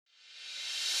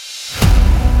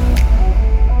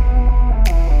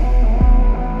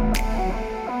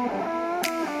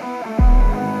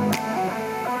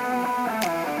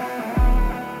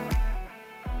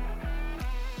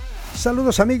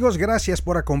Saludos amigos, gracias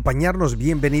por acompañarnos,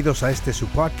 bienvenidos a su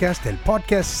podcast, el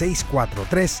podcast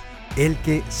 643, el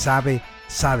que sabe,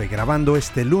 grabando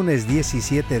este lunes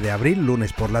 17 de abril,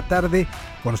 lunes por la tarde,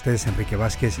 con ustedes Enrique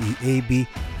Vázquez y A.B.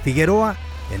 Figueroa.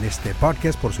 En este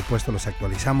podcast, por supuesto, los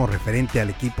actualizamos referente al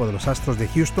equipo de los Astros de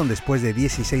Houston después de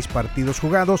 16 partidos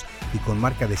jugados y con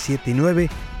marca de 7-9,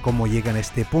 cómo llegan a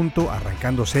este punto,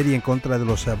 arrancando serie en contra de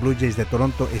los Blue Jays de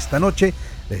Toronto esta noche.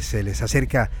 Se les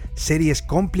acerca series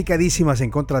complicadísimas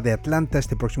en contra de Atlanta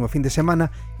este próximo fin de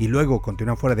semana y luego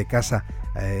continúan fuera de casa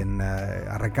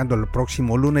arrancando el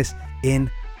próximo lunes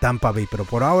en Tampa Bay. Pero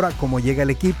por ahora, cómo llega el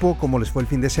equipo, cómo les fue el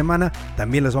fin de semana,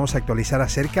 también les vamos a actualizar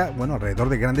acerca, alrededor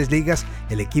de Grandes Ligas,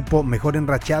 el equipo mejor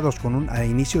enrachados con un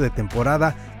inicio de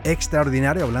temporada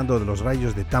extraordinario, hablando de los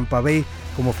Rayos de Tampa Bay,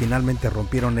 cómo finalmente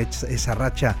rompieron esa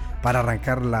racha para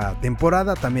arrancar la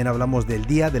temporada. También hablamos del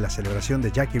día de la celebración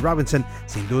de Jackie Robinson,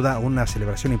 sin duda una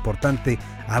celebración importante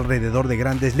alrededor de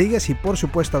Grandes Ligas, y por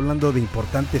supuesto hablando de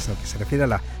importantes en lo que se refiere a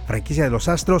la franquicia de los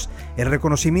Astros, el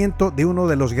reconocimiento de uno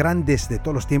de los grandes de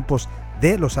todos los tiempos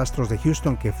de los Astros de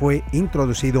Houston, que fue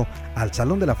introducido al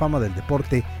Salón de la Fama del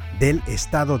Deporte del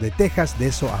estado de Texas. De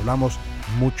eso hablamos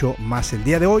mucho más el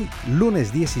día de hoy,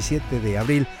 lunes 17 de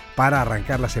abril, para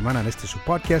arrancar la semana en su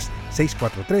podcast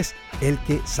 643, el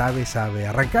que sabe.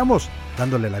 Arrancamos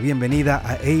dándole la bienvenida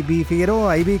a A.B.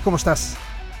 Figueroa. A.B., ¿cómo estás?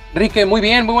 Enrique, muy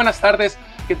bien, muy buenas tardes.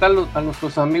 ¿Qué tal a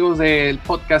nuestros amigos del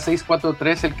podcast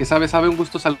 643, el que sabe? Un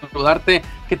gusto saludarte.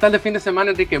 ¿Qué tal de fin de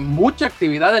semana, Enrique? Mucha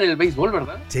actividad en el béisbol,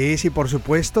 ¿verdad? Sí, por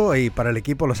supuesto. Y para el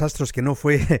equipo Los Astros, que no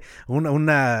fue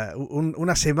una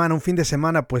semana, un fin de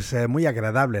semana, pues muy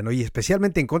agradable, ¿no? Y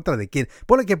especialmente en contra de quién.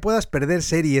 Ponle que puedas perder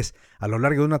series a lo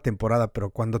largo de una temporada,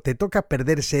 pero cuando te toca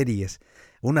perder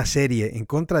una serie en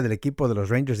contra del equipo de los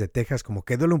Rangers de Texas, como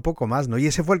que duele un poco más, ¿no? Y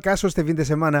ese fue el caso este fin de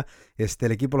semana.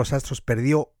 El equipo Los Astros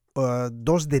perdió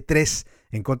 2 de 3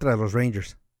 en contra de los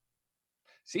Rangers.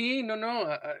 Sí,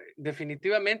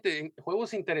 definitivamente.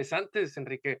 Juegos interesantes,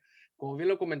 Enrique. Como bien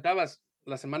lo comentabas,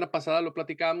 la semana pasada lo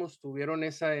platicábamos, tuvieron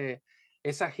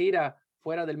esa gira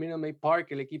fuera del Minute Maid Park,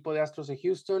 el equipo de Astros de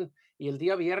Houston, y el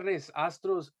día viernes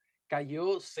Astros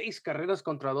cayó 6 carreras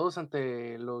contra 2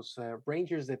 ante los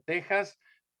Rangers de Texas.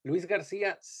 Luis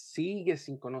García sigue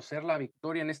sin conocer la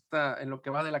victoria en lo que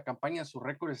va de la campaña. Su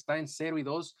récord está en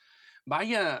 0-2.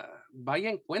 Vaya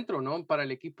encuentro, ¿no? Para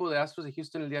el equipo de Astros de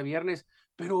Houston el día viernes,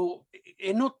 pero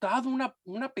he notado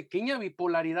una pequeña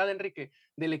bipolaridad, Enrique,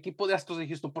 del equipo de Astros de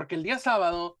Houston, porque el día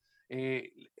sábado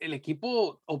el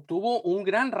equipo obtuvo un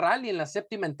gran rally en la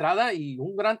séptima entrada y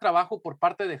un gran trabajo por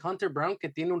parte de Hunter Brown, que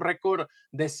tiene un récord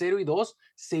de 0-2.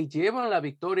 Se llevan la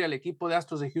victoria al equipo de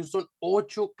Astros de Houston,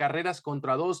 8 carreras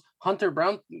contra 2. Hunter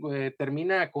Brown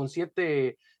termina con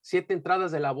 7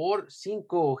 entradas de labor,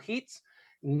 5 hits.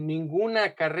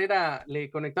 Ninguna carrera,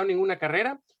 le conectaron ninguna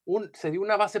carrera, se dio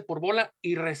una base por bola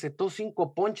y recetó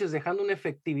 5 ponches, dejando una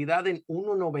efectividad en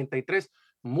 1.93.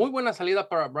 Muy buena salida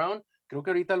para Brown. Creo que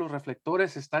ahorita los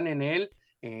reflectores están en él.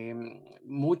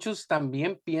 Muchos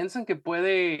también piensan que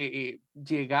puede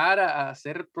llegar a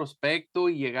ser prospecto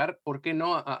y llegar, ¿por qué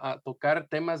no?, a tocar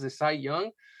temas de Cy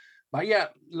Young.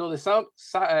 Vaya, lo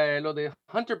de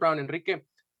Hunter Brown, Enrique,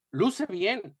 luce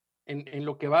bien en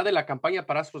lo que va de la campaña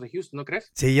para Astros de Houston, ¿no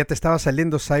crees? Sí, ya te estaba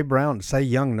saliendo Cy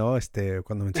Young, ¿no?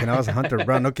 Cuando mencionabas a Hunter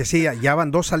Brown, ¿no? Que sí, ya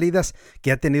van 2 salidas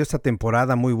que ha tenido esta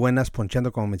temporada muy buenas,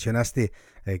 ponchando, como mencionaste,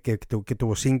 que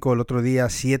tuvo 5 el otro día,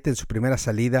 7 en su primera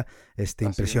salida,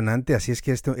 impresionante. Así es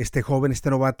que este joven, este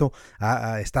novato,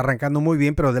 está arrancando muy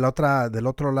bien, pero del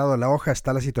otro lado de la hoja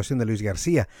está la situación de Luis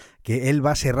García, que él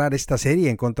va a cerrar esta serie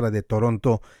en contra de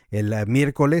Toronto el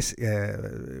miércoles.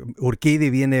 Urquidy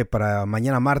viene para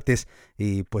mañana martes,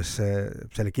 y pues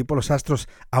el equipo Los Astros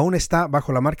aún está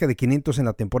bajo la marca de 500 en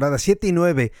la temporada,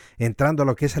 7-9, entrando a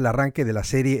lo que es el arranque de la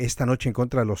serie esta noche en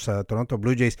contra de los Toronto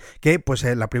Blue Jays, que pues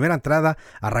la primera entrada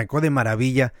arrancó de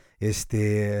maravilla.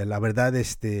 La verdad,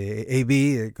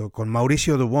 AB con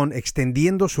Mauricio Dubón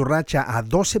extendiendo su racha a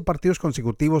 12 partidos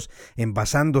consecutivos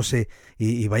envasándose,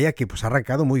 y vaya que pues ha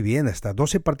arrancado muy bien, hasta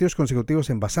 12 partidos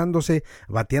consecutivos envasándose,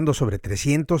 bateando sobre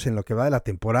 300 en lo que va de la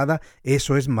temporada.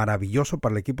 Eso es maravilloso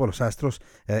para el equipo de los Astros.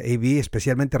 AB,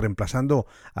 especialmente reemplazando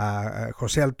a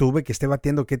José Altuve, que esté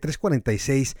batiendo que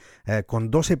 3.46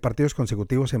 con 12 partidos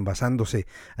consecutivos envasándose.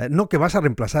 No que vas a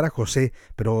reemplazar a José,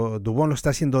 pero Dubón lo está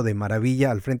haciendo de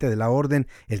maravilla al frente de la orden,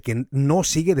 el que no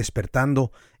sigue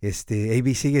despertando.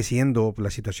 AB sigue siendo la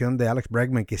situación de Alex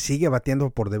Bregman, que sigue bateando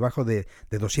por debajo de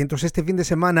 200. Este fin de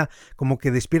semana como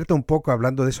que despierta un poco,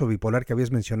 hablando de eso bipolar que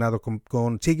habías mencionado,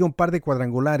 consigue un par de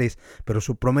cuadrangulares, pero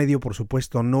su promedio, por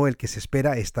supuesto, no el que se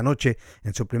espera. Esta noche,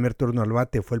 en su primer turno al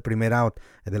bate, fue el primer out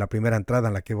de la primera entrada,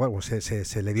 en la que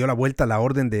se le dio la vuelta a la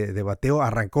orden de bateo.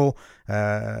 Arrancó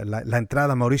la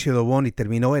entrada a Mauricio Dubón y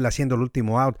terminó él haciendo el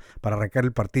último out para arrancar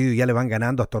el partido, y ya le van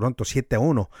ganando a Toronto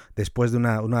 7-1 después de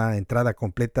una entrada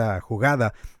completa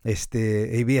jugada.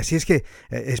 AB. Así es que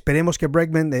esperemos que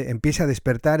Bregman empiece a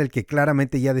despertar, el que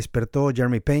claramente ya despertó,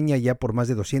 Jeremy Peña, ya por más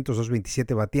de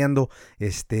 227 bateando,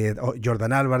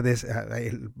 Jordan Álvarez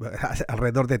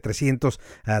alrededor de 300,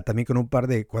 también con un par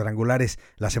de cuadrangulares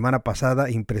la semana pasada,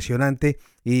 impresionante.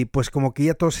 Y pues como que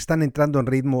ya todos están entrando en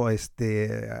ritmo.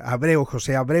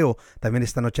 José Abreu también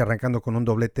esta noche arrancando con un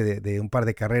doblete de un par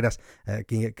de carreras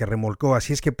que remolcó.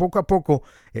 Así es que poco a poco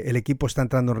el equipo está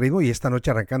entrando en ritmo, y esta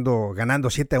noche arrancando, ganando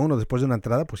 7-1 después de una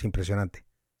entrada, pues impresionante.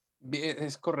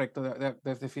 Es correcto,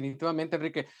 definitivamente,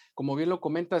 Enrique. Como bien lo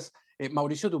comentas,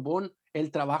 Mauricio Dubón,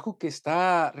 el trabajo que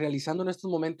está realizando en estos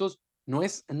momentos no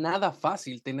es nada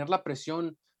fácil. Tener la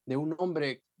presión de un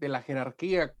hombre de la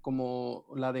jerarquía como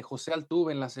la de José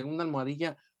Altuve en la segunda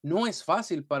almohadilla no es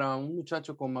fácil para un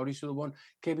muchacho como Mauricio Dubón,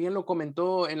 que bien lo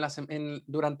comentó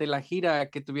durante la gira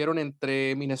que tuvieron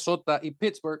entre Minnesota y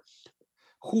Pittsburgh,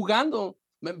 jugando,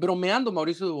 bromeando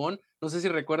Mauricio Dubón. No sé si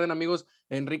recuerdan, amigos,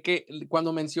 Enrique,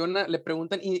 cuando menciona, le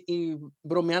preguntan y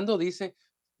bromeando dice: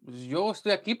 "Pues yo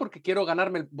estoy aquí porque quiero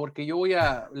ganarme, porque le voy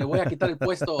a quitar el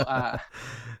puesto a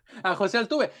José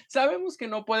Altuve". Sabemos que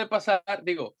no puede pasar,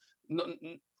 digo, no,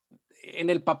 en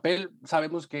el papel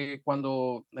sabemos que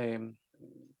cuando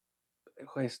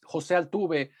José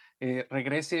Altuve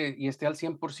regrese y esté al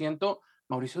 100%,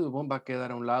 Mauricio Dubón va a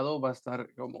quedar a un lado, va a estar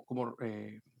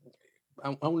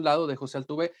a un lado de José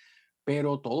Altuve,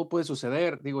 pero todo puede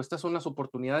suceder. Digo, estas son las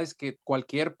oportunidades que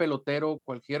cualquier pelotero,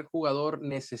 cualquier jugador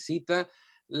necesita.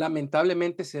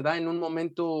 Lamentablemente se da en un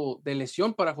momento de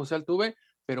lesión para José Altuve,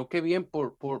 pero qué bien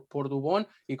por Dubón.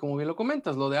 Y como bien lo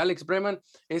comentas, lo de Alex Bregman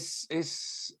es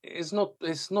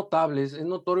notable, es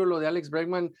notorio lo de Alex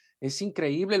Bregman, es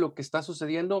increíble lo que está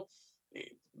sucediendo.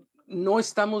 Eh, no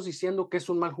estamos diciendo que es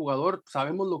un mal jugador,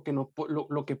 sabemos lo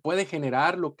que puede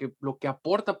generar, lo que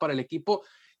aporta para el equipo.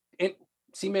 En,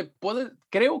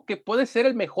 Creo que puede ser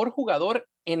el mejor jugador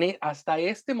hasta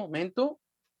este momento,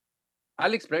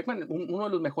 Alex Bregman, uno de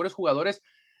los mejores jugadores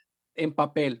en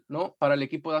papel, ¿no? Para el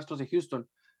equipo de Astros de Houston.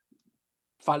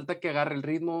 Falta que agarre el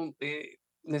ritmo,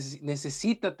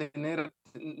 necesita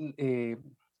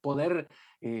poder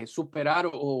superar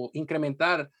o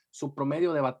incrementar su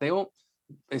promedio de bateo.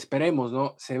 Esperemos,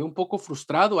 ¿no? Se ve un poco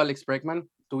frustrado Alex Bregman.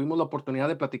 Tuvimos la oportunidad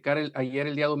de platicar ayer,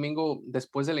 el día domingo,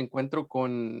 después del encuentro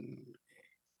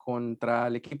contra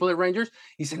el equipo de Rangers,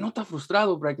 y se nota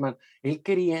frustrado Bregman, él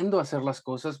queriendo hacer las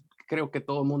cosas. Creo que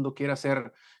todo el mundo quiere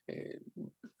hacer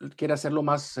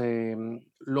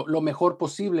lo mejor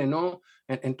posible, ¿no?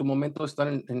 En tu momento, estar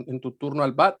en tu turno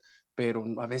al bat, pero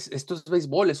a veces esto es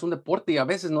béisbol, es un deporte, y a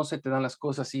veces no se te dan las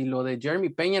cosas. Y lo de Jeremy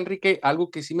Peña, Enrique, algo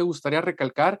que sí me gustaría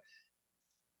recalcar,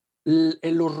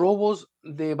 en los robos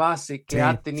de base que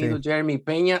ha tenido Jeremy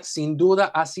Peña, sin duda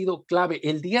ha sido clave.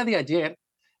 El día de ayer,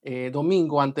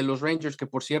 domingo, ante los Rangers, que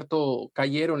por cierto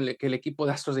cayeron, que el equipo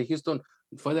de Astros de Houston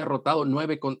fue derrotado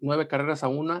 9 carreras a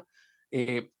 1.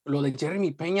 Lo de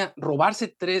Jeremy Peña,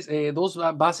 robarse dos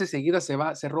bases seguidas,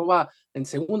 se roba en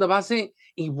segunda base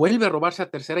y vuelve a robarse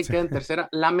a tercera y queda en tercera.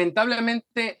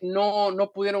 Lamentablemente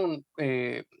no pudieron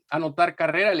anotar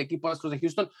carrera el equipo de Astros de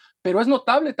Houston, pero es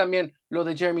notable también lo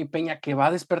de Jeremy Peña, que va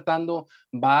despertando,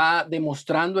 va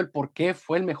demostrando el por qué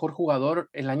fue el mejor jugador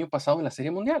el año pasado en la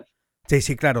Serie Mundial.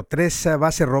 Sí, claro. 3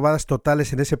 bases robadas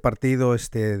totales en ese partido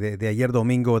de ayer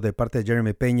domingo de parte de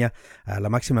Jeremy Peña, a la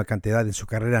máxima cantidad en su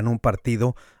carrera en un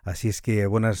partido. Así es que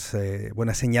buenas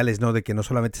señales, ¿no? De que no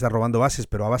solamente está robando bases,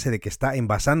 pero a base de que está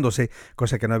envasándose,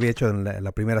 cosa que no había hecho en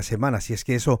la primera semana. Así es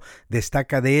que eso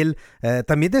destaca de él.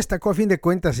 También destacó, a fin de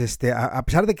cuentas, a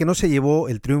pesar de que no se llevó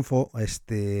el triunfo,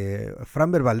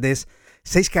 Framber Valdez,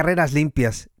 6 carreras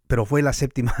limpias, pero fue la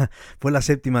séptima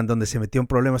en donde se metió en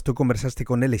problemas. Tú conversaste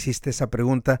con él, hiciste esa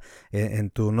pregunta en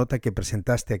tu nota que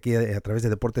presentaste aquí a través de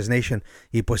Deportes Nation,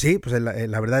 y pues sí, pues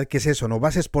la verdad que es eso, ¿no?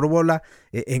 Bases por bola,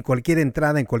 en cualquier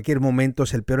entrada, en cualquier momento,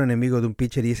 es el peor enemigo de un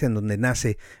pitcher, y es en donde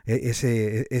nace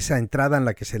esa entrada en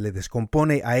la que se le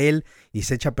descompone a él y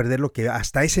se echa a perder lo que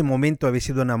hasta ese momento había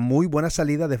sido una muy buena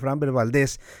salida de Framber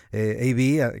Valdez,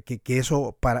 AB, que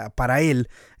eso para él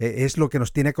es lo que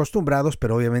nos tiene acostumbrados,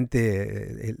 pero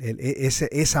obviamente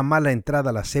esa mala entrada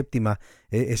a la séptima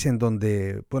es en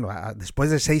donde, bueno,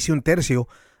 después de 6 1/3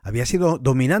 había sido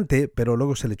dominante, pero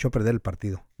luego se le echó a perder el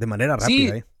partido de manera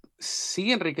rápida, Sí,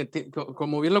 sí, Enrique,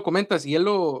 como bien lo comentas, y él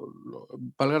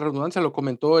valga la redundancia, lo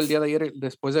comentó el día de ayer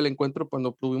después del encuentro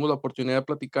cuando tuvimos la oportunidad de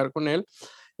platicar con él,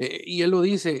 y él lo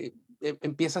dice,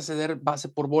 empieza a ceder base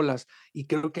por bolas, y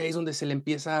creo que ahí es donde se le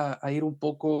empieza a ir un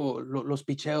poco los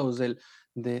picheos de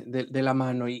la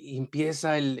mano, y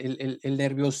empieza el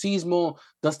nerviosismo.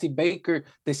 Dusty Baker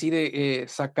decide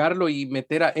sacarlo y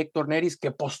meter a Héctor Neris,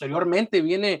 que posteriormente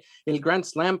viene el Grand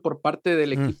Slam Mm. por parte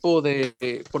del equipo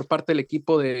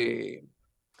de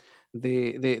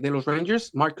los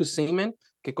Rangers, Marcus Semien,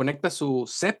 que conecta su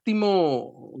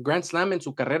séptimo Grand Slam en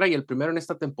su carrera y el primero en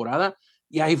esta temporada,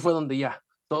 y ahí fue donde ya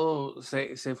todo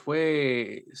se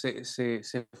fue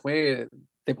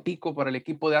de pico para el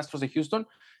equipo de Astros de Houston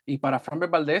y para Framber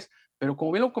Valdez. Pero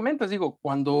como bien lo comentas, digo,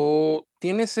 cuando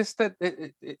tienes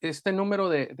este número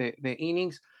de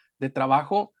innings de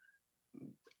trabajo,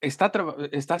 está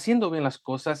haciendo bien las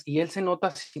cosas y él se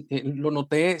nota, lo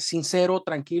noté sincero,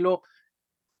 tranquilo.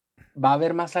 Va a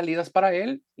haber más salidas para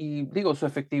él y digo, su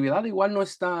efectividad igual no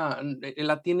está, él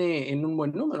la tiene en un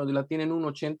buen número, la tiene en un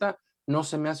 80, no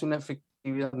se me hace una efectividad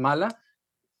mala,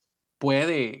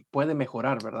 puede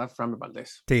mejorar, ¿verdad? Framber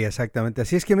Valdez. Sí, exactamente.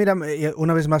 Así es que mira,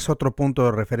 una vez más otro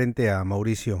punto referente a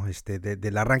Mauricio,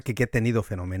 del arranque que ha tenido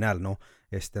fenomenal, ¿no?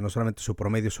 No solamente su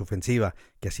promedio, su ofensiva,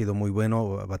 que ha sido muy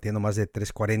bueno, batiendo más de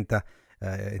 340,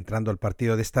 entrando al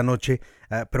partido de esta noche.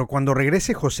 Pero cuando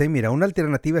regrese José, mira, una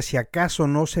alternativa si acaso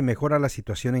no se mejora la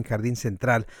situación en Jardín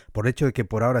Central, por hecho de que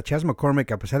por ahora Chas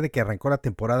McCormick, a pesar de que arrancó la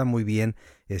temporada muy bien,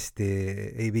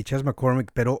 Chas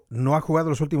McCormick, pero no ha jugado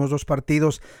los últimos 2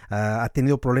 partidos, ha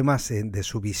tenido problemas de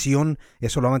su visión,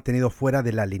 eso lo ha mantenido fuera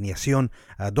de la alineación.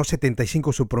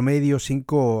 2.75 su promedio,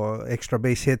 5 extra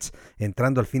base hits,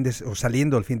 entrando o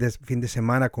saliendo al fin de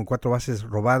semana con 4 bases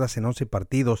robadas en 11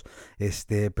 partidos,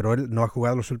 pero él no ha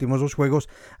jugado los últimos 2 juegos.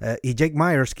 Y Jake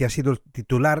Myers, que ha sido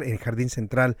titular en Jardín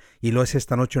Central y lo es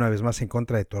esta noche una vez más en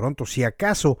contra de Toronto. Si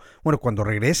acaso, bueno, cuando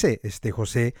regrese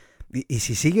José, y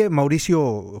si sigue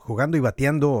Mauricio jugando y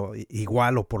bateando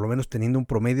igual o por lo menos teniendo un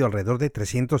promedio alrededor de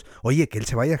 300, oye, que él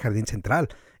se vaya a Jardín Central.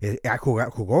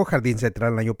 Jugó Jardín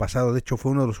Central el año pasado, de hecho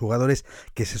fue uno de los jugadores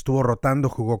que se estuvo rotando,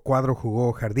 jugó cuadro,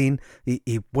 jugó jardín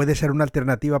y puede ser una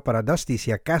alternativa para Dusty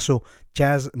si acaso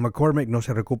Chas McCormick no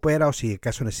se recupera o si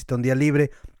acaso necesita un día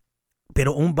libre.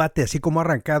 Pero un bate así como ha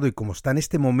arrancado y como está en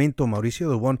este momento Mauricio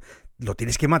Dubón, lo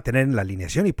tienes que mantener en la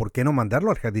alineación y por qué no mandarlo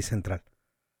al Jardín Central.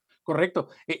 Correcto.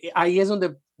 Ahí es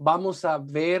donde vamos a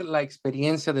ver la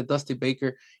experiencia de Dusty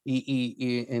Baker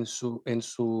y en su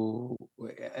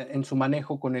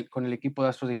manejo con el equipo de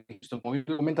Astros de Houston. Como bien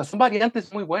comentas, son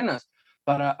variantes muy buenas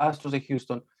para Astros de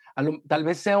Houston. Tal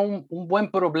vez sea un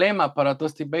buen problema para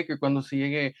Dusty Baker cuando se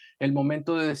llegue el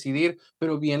momento de decidir,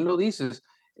 pero bien lo dices,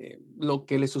 lo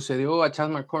que le sucedió a Chas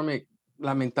McCormick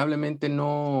lamentablemente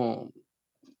no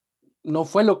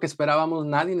fue lo que esperábamos.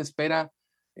 Nadie espera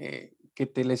que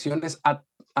te lesiones a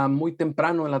muy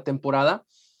temprano en la temporada,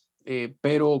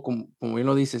 pero como bien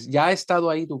lo dices, ya ha estado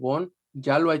ahí Dubón,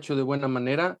 ya lo ha hecho de buena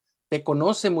manera, te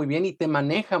conoce muy bien y te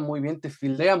maneja muy bien, te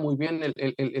fildea muy bien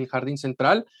el jardín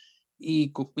central.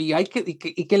 Y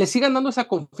que le sigan dando esa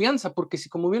confianza, porque si,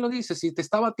 como bien lo dices, si te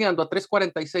está bateando a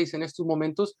 3.46 en estos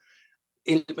momentos,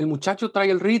 el muchacho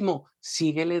trae el ritmo,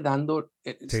 Sí.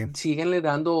 síguenle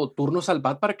dando turnos al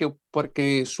bat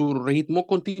porque su ritmo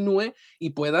continúe y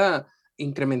pueda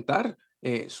incrementar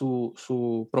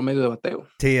su promedio de bateo.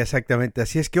 Sí, exactamente.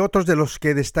 Así es que otros de los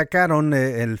que destacaron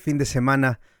el fin de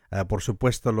semana, por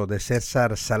supuesto, lo de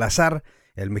César Salazar,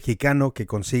 el mexicano que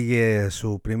consigue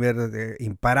su primer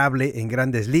imparable en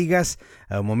Grandes Ligas,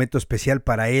 un momento especial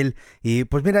para él. Y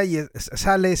pues mira,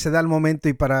 sale, se da el momento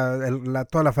y para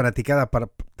toda la fanaticada, para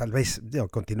tal vez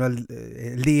continúa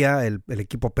el día, el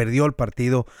equipo perdió el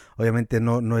partido, obviamente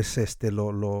no es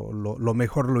lo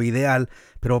mejor, lo ideal,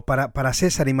 pero para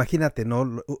César, imagínate,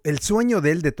 ¿no? El sueño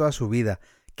de él de toda su vida,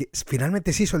 que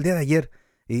finalmente se hizo el día de ayer.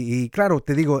 Y claro,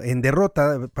 te digo, en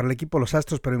derrota para el equipo de los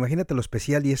Astros, pero imagínate lo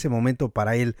especial y ese momento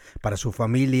para él, para su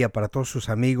familia, para todos sus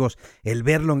amigos, el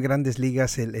verlo en Grandes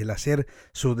Ligas, el hacer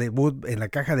su debut en la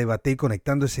caja de bateo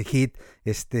conectando ese hit,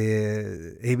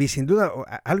 AB, sin duda,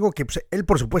 algo que pues, él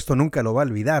por supuesto nunca lo va a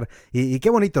olvidar. Y qué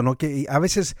bonito, ¿no? Que a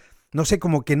veces no sé,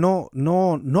 como que no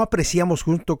apreciamos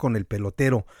junto con el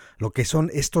pelotero lo que son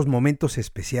estos momentos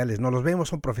especiales, ¿no? Los vemos,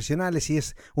 son profesionales y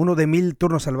es uno de 1000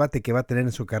 turnos al bate que va a tener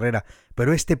en su carrera,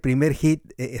 pero este primer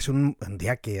hit es un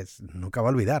día que nunca va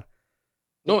a olvidar.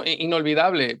 No,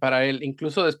 inolvidable para él.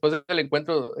 Incluso después del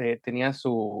encuentro tenía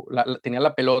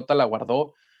la pelota, la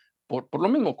guardó, por lo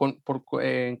mismo,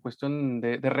 en cuestión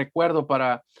de recuerdo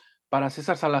para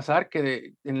César Salazar,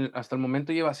 que hasta el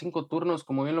momento lleva 5 turnos,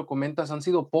 como bien lo comentas, han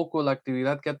sido poco la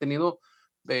actividad que ha tenido,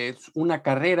 una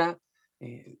carrera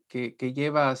que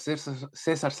lleva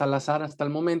César Salazar hasta el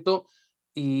momento,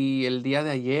 y el día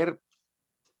de ayer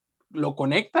lo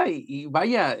conecta y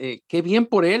vaya, qué bien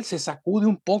por él, se sacude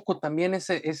un poco también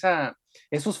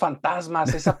esos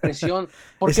fantasmas, esa presión,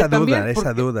 porque también, esa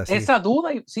porque duda, sí. esa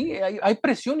duda, y sí, hay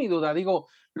presión y duda, digo,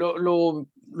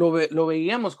 lo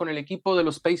veíamos con el equipo de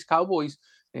los Space Cowboys,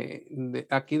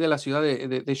 aquí de la ciudad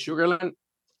de Sugarland,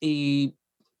 y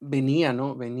venía,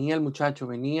 ¿no? Venía el muchacho,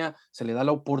 venía, se le da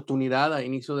la oportunidad a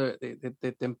inicio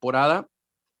de temporada,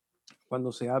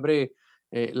 cuando se abre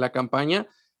la campaña,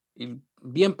 y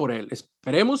bien por él.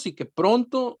 Esperemos y que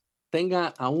pronto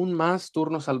tenga aún más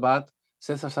turnos al bat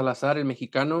César Salazar, el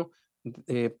mexicano,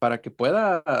 para que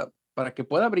pueda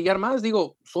brillar más.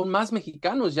 Digo, son más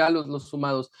mexicanos ya los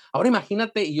sumados. Ahora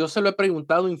imagínate, y yo se lo he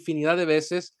preguntado infinidad de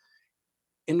veces,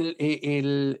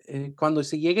 cuando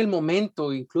se llegue el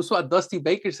momento, incluso a Dusty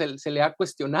Baker se le ha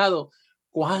cuestionado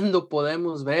cuándo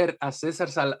podemos ver a César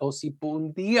Salazar, o si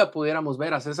un día pudiéramos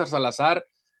ver a César Salazar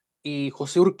y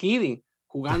José Urquidi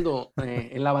jugando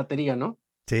en la batería, ¿no?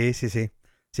 Sí, sí, sí.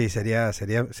 Sí, sería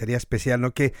especial,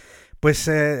 ¿no? Que,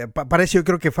 pues, para eso yo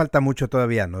creo que falta mucho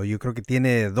todavía, ¿no? Yo creo que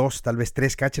tiene 2, tal vez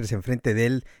 3 catchers enfrente de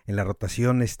él en la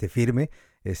rotación, firme,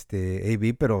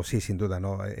 AB, pero sí, sin duda,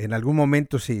 ¿no? En algún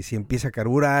momento, si empieza a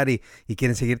carburar y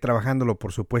quieren seguir trabajándolo,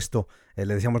 por supuesto,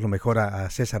 le deseamos lo mejor a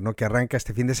César, ¿no? Que arranca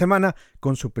este fin de semana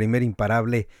con su primer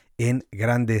imparable en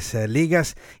Grandes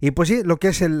Ligas. Y pues sí, lo que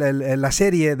es la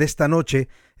serie de esta noche,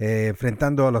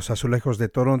 enfrentando a los Azulejos de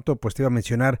Toronto, pues te iba a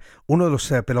mencionar uno de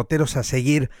los peloteros a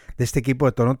seguir de este equipo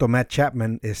de Toronto, Matt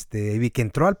Chapman, que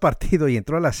entró al partido y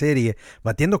entró a la serie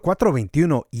batiendo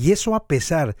 4.21, y eso a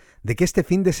pesar de que este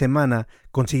fin de semana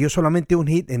consiguió solamente un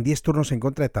hit en 10 turnos en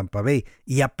contra de Tampa Bay,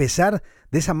 y a pesar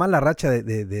de esa mala racha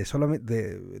de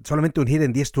solamente un hit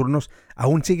en 10 turnos,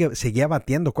 aún seguía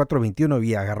bateando 4.21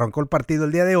 y arrancó el partido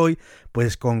el día de hoy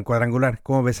pues con cuadrangular.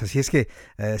 ¿Cómo ves? Así es que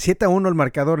 7-1 el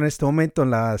marcador en este momento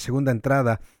en la segunda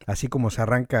entrada, así como se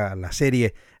arranca la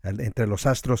serie entre los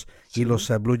Astros y Sí. los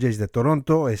Blue Jays de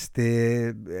Toronto,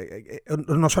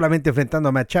 no solamente enfrentando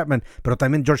a Matt Chapman, pero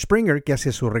también George Springer, que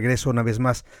hace su regreso una vez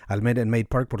más al Minute Maid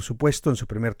Park, por supuesto. En su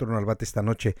primer turno al bate esta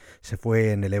noche se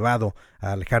fue en elevado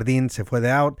al jardín, se fue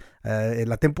de out. En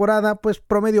la temporada, pues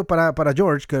promedio para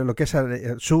George, que lo que es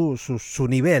su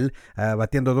nivel,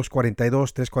 batiendo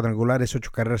 2.42, 3 cuadrangulares,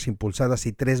 8 carreras impulsadas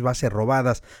y 3 bases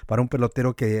robadas para un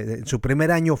pelotero que en su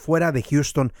primer año fuera de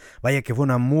Houston, vaya que fue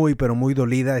una muy, pero muy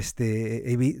dolida,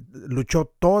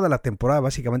 luchó toda la temporada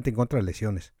básicamente en contra de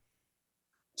lesiones.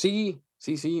 Sí,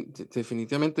 sí, sí,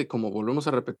 definitivamente, como volvemos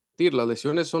a repetir, las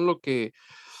lesiones son lo que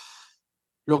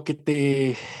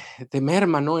te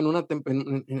merma, ¿no?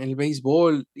 En el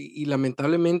béisbol, y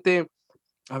lamentablemente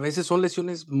a veces son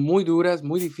lesiones muy duras,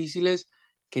 muy difíciles,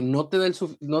 que no te da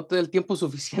el tiempo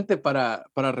suficiente para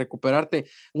recuperarte.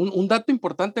 Un dato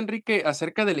importante, Enrique,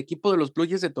 acerca del equipo de los Blue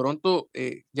Jays de Toronto,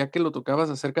 ya que lo tocabas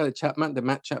acerca de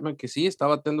Matt Chapman, que sí está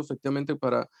bateando efectivamente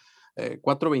para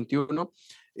 4.21.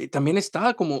 También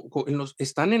está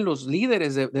están en los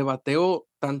líderes de bateo,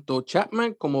 tanto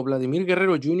Chapman como Vladimir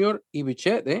Guerrero Jr. y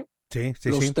Bichette, ¿eh? Sí, sí,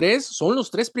 Los sí. tres son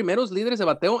los tres primeros líderes de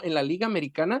bateo en la Liga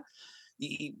Americana,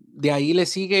 y de ahí le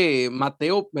sigue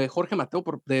Jorge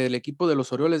Mateo del equipo de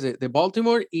los Orioles de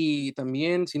Baltimore, y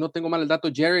también, si no tengo mal el dato,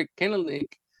 Jared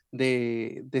Kennelich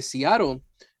de Seattle.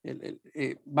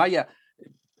 Vaya,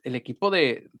 el equipo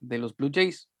de los Blue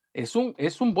Jays es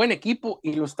un buen equipo,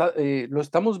 y lo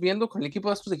estamos viendo con el equipo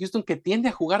de Astros de Houston, que tiende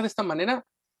a jugar de esta manera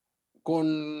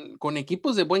con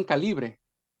equipos de buen calibre.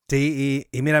 Sí,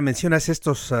 y mira, mencionas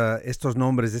estos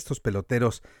nombres de estos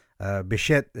peloteros.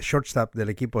 Bichette, shortstop del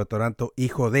equipo de Toronto,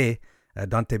 hijo de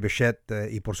Dante Bichette,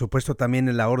 y por supuesto también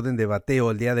en la orden de bateo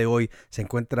el día de hoy se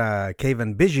encuentra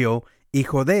Kevin Biggio,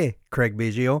 hijo de Craig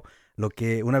Biggio, lo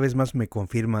que una vez más me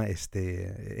confirma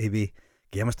AB,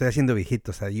 que ya me estoy haciendo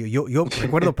viejito. O sea, yo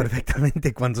recuerdo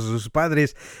perfectamente cuando sus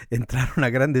padres entraron a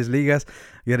Grandes Ligas,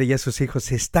 y ahora ya sus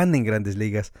hijos están en Grandes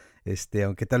Ligas.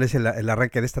 Aunque tal vez el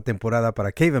arranque de esta temporada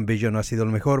para Kevin Biggio no ha sido el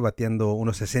mejor, bateando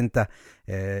 1.60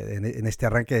 en este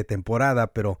arranque de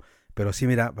temporada, pero sí,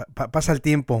 mira, pasa el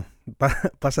tiempo,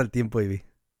 pasa el tiempo, Ivy.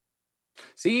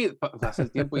 Sí, pasa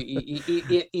el tiempo,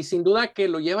 y sin duda que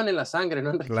lo llevan en la sangre,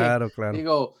 ¿no, Enrique? Claro, claro.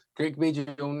 Digo, Craig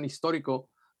Biggio, un histórico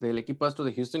del equipo Astros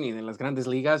de Houston y de las Grandes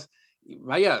Ligas. Y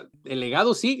vaya, el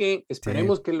legado sigue. Sí.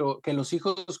 Esperemos que los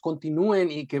hijos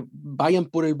continúen y que vayan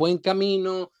por el buen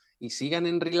camino y sigan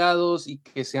enrilados, y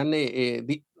que sean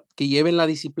que lleven la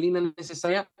disciplina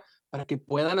necesaria para que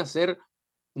puedan hacer,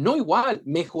 no igual,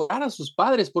 mejorar a sus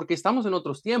padres, porque estamos en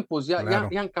otros tiempos, Claro.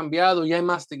 ya han cambiado, ya hay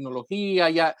más tecnología,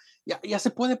 ya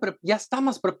se puede, ya está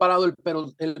más preparado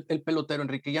el pelotero,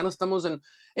 Enrique, ya no estamos en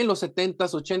los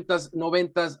 70s, 80s,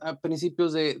 90s, a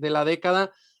principios de la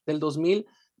década del 2000,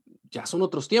 ya son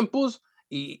otros tiempos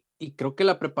y creo que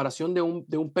la preparación de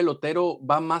un pelotero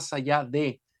va más allá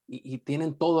y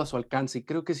tienen todo a su alcance y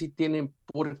creo que sí tienen,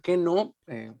 ¿por qué no?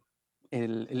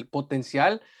 El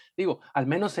potencial, digo, al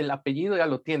menos el apellido ya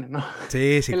lo tienen, ¿no?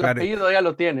 Sí, sí, El claro. apellido ya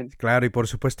lo tienen. Claro, y por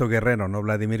supuesto Guerrero, ¿no?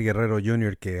 Vladimir Guerrero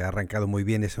Jr., que ha arrancado muy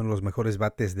bien, es uno de los mejores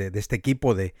bates de este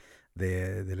equipo,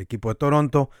 del equipo de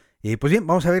Toronto. Y pues bien,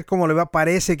 vamos a ver cómo le va.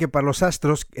 Parece que para los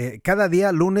Astros, cada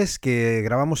día lunes que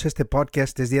grabamos este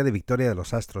podcast es día de victoria de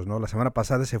los Astros, ¿no? La semana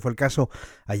pasada ese fue el caso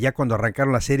allá cuando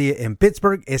arrancaron la serie en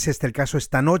Pittsburgh. Es el caso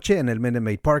esta noche en el Minute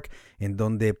Maid Park, en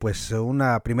donde pues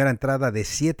una primera entrada de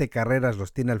 7 carreras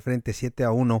los tiene al frente,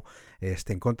 7-1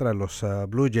 en contra de los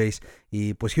Blue Jays.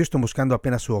 Y pues Houston buscando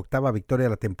apenas su octava victoria de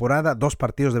la temporada, 2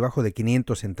 partidos debajo de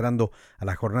 500 entrando a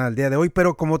la jornada del día de hoy.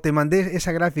 Pero como te mandé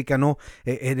esa gráfica, ¿no?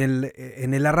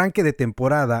 En el arranque de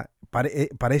temporada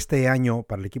para este año,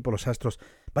 para el equipo de los Astros,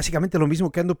 básicamente lo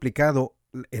mismo que han duplicado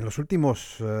en los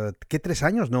últimos, ¿qué? 3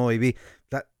 años, ¿no, AB?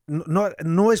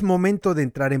 No es momento de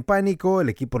entrar en pánico, el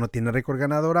equipo no tiene récord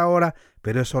ganador ahora,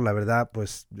 pero eso la verdad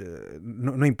pues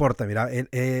no importa. Mira,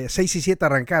 6-7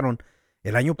 arrancaron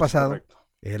el año Es pasado, correcto.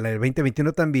 el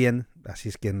 2021 también, así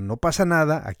es que no pasa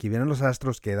nada, aquí vienen los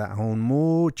Astros, queda aún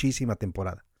muchísima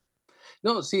temporada.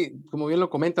 No, sí, como bien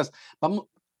lo comentas, vamos,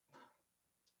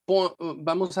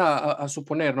 vamos a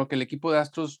suponer, ¿no? Que el equipo de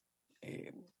Astros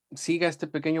eh, siga este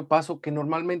pequeño paso que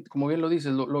normalmente, como bien lo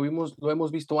dices, lo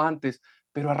hemos visto antes,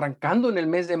 pero arrancando en el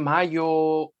mes de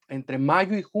mayo, entre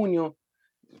mayo y junio,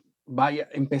 vaya,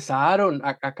 empezaron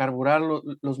a carburar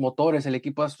los motores, el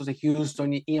equipo de Astros de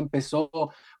Houston, y empezó,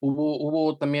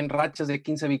 hubo también rachas de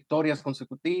 15 victorias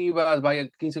consecutivas, vaya,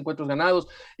 15 encuentros ganados.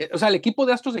 O sea, el equipo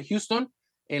de Astros de Houston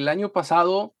el año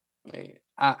pasado,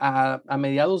 a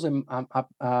mediados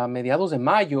de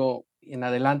mayo en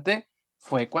adelante,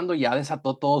 fue cuando ya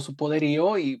desató todo su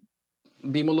poderío y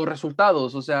vimos los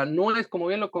resultados. O sea, no es, como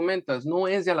bien lo comentas, no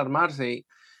es de alarmarse.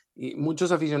 Y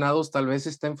muchos aficionados tal vez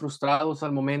estén frustrados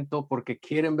al momento porque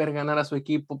quieren ver ganar a su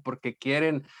equipo, porque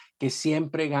quieren que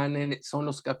siempre ganen, son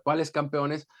los actuales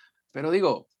campeones. Pero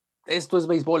digo, esto es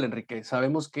béisbol, Enrique.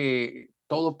 Sabemos que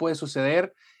todo puede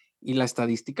suceder y la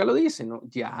estadística lo dice, ¿no?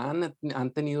 Ya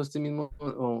han tenido este mismo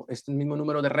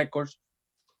número de récords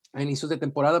a inicios de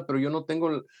temporada, pero yo no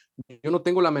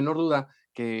tengo la menor duda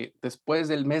que después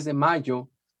del mes de mayo,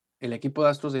 el equipo de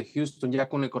Astros de Houston, ya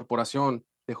con la incorporación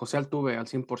de José Altuve al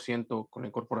 100%, con la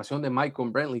incorporación de Michael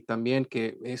Brantley también,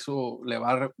 que eso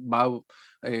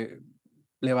eh,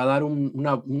 le va a dar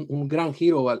un gran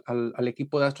giro al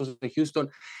equipo de Astros de Houston.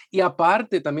 Y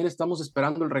aparte, también estamos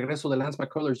esperando el regreso de Lance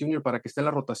McCullers Jr. para que esté en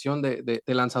la rotación de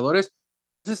lanzadores.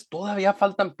 Entonces, todavía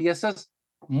faltan piezas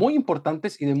muy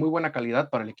importantes y de muy buena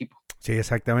calidad para el equipo. Sí,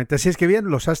 exactamente. Así es que bien,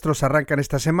 los Astros arrancan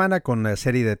esta semana con una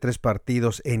serie de 3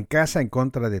 partidos en casa en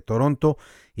contra de Toronto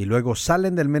y luego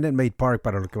salen del Minute Maid Park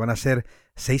para lo que van a ser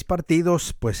 6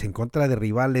 partidos pues en contra de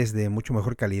rivales de mucho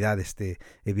mejor calidad.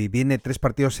 Viene 3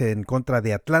 partidos en contra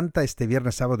de Atlanta este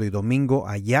viernes, sábado y domingo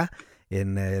allá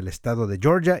en el estado de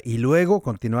Georgia y luego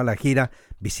continúa la gira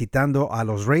visitando a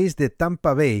los Rays de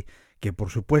Tampa Bay, que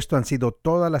por supuesto han sido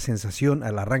toda la sensación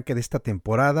al arranque de esta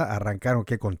temporada. Arrancaron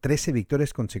que con 13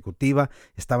 victorias consecutivas,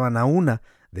 estaban a una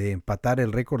de empatar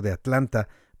el récord de Atlanta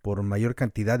por mayor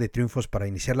cantidad de triunfos para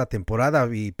iniciar la temporada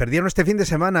y perdieron este fin de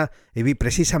semana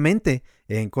precisamente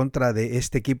en contra de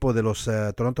este equipo de los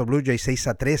Toronto Blue Jays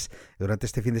 6-3 durante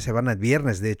este fin de semana, el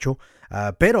viernes de hecho,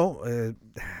 pero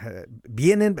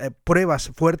vienen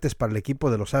pruebas fuertes para el equipo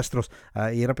de los Astros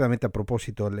y rápidamente a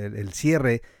propósito el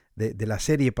cierre de la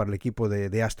serie para el equipo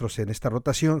de Astros en esta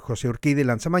rotación. José Urquidi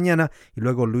lanza mañana y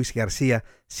luego Luis García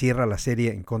cierra la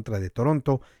serie en contra de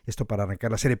Toronto, esto para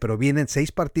arrancar la serie, pero vienen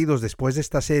 6 partidos después de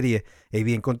esta serie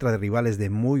y en contra de rivales de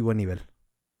muy buen nivel.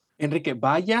 Enrique,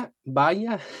 vaya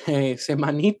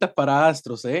semanita para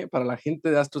Astros, para la gente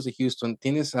de Astros de Houston.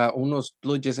 Tienes a unos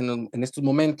Blue Jays en estos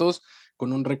momentos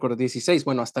con un récord de 16,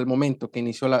 bueno, hasta el momento que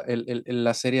inició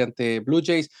la serie ante Blue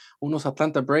Jays, unos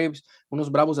Atlanta Braves,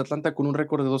 unos Bravos de Atlanta con un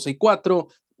récord de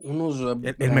 12-4, unos...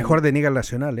 El mejor de Liga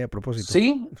Nacional, a propósito.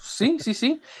 sí, sí, sí,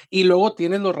 sí. Y luego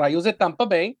tienes los Rayos de Tampa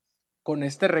Bay con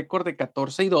este récord de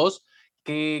 14-2,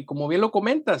 que como bien lo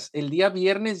comentas, el día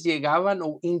viernes llegaban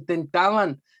o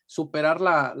intentaban superar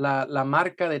la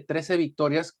marca de 13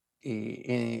 victorias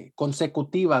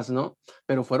consecutivas, ¿no?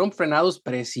 Pero fueron frenados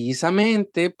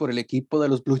precisamente por el equipo de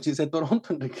los Blue Jays de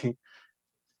Toronto, Enrique.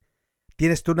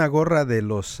 ¿Tienes tú una gorra de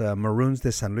los Maroons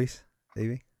de San Luis,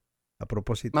 David? A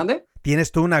propósito. ¿Mande?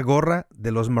 ¿Tienes tú una gorra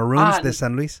de los Maroons Ah, de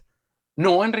San Luis?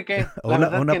 no, Enrique, O la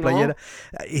verdad una que playera.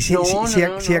 no. Y No, no, no,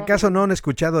 si no. acaso no han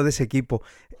escuchado de ese equipo,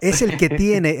 es el que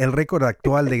tiene el récord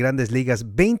actual de Grandes Ligas.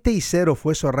 20-0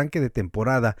 fue su arranque de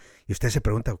temporada. Y usted se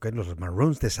pregunta, ¿qué? Los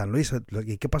Maroons de San Luis.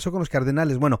 ¿Y qué pasó con los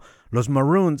Cardenales? Bueno, los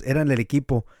Maroons eran el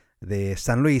equipo de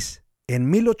San Luis en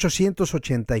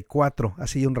 1884,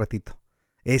 hace ya un ratito.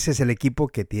 Ese es el equipo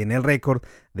que tiene el récord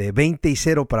de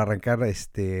 20-0 para arrancar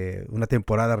una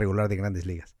temporada regular de Grandes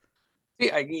Ligas. Sí,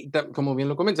 como bien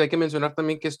lo comentas, hay que mencionar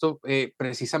también que esto,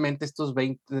 precisamente estas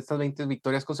 20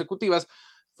 victorias consecutivas,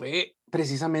 fue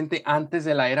precisamente antes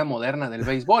de la era moderna del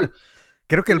béisbol. Lo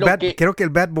que Creo que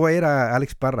el bad boy era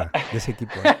Alex Parra de ese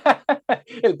equipo.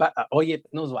 Oye,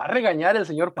 nos va a regañar el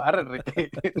señor Parra, Enrique.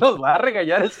 Nos va a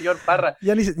regañar el señor Parra.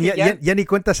 Que Ya ni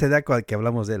cuenta se da que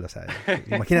hablamos de él. O sea,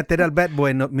 imagínate, era el bad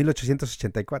boy en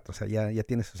 1884. O sea, ya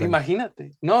tiene sus años.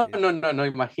 Imagínate. No, no, no, no,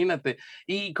 imagínate.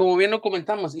 Y como bien lo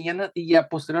comentamos, y ya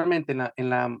posteriormente en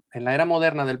la era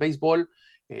moderna del béisbol,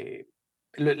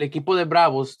 el equipo de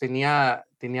Bravos tenía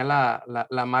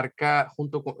la marca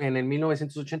en el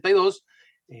 1982,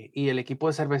 y el equipo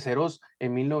de Cerveceros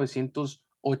en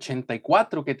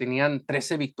 1984, que tenían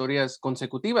 13 victorias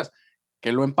consecutivas,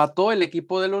 que lo empató el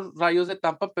equipo de los Rayos de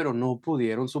Tampa, pero no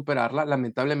pudieron superarla,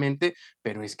 lamentablemente.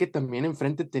 Pero es que también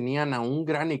enfrente tenían a un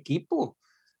gran equipo.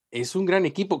 Es un gran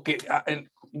equipo que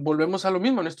volvemos a lo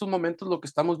mismo. En estos momentos lo que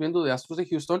estamos viendo de Astros de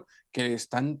Houston, que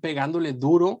están pegándole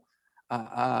duro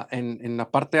en la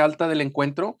parte alta del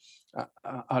encuentro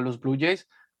a los Blue Jays.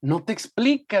 No te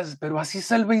explicas, pero así es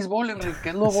el béisbol, Enrique.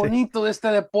 Es lo Sí. bonito de este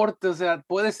deporte. O sea,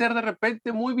 puede ser de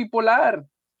repente muy bipolar.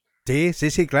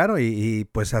 Sí, claro.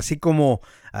 Pues así como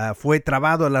fue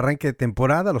trabado el arranque de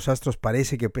temporada, los Astros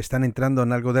parece que están entrando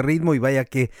en algo de ritmo y vaya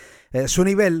que su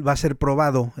nivel va a ser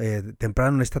probado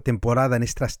temprano en esta temporada, en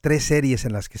estas 3 series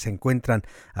en las que se encuentran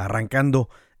arrancando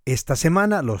esta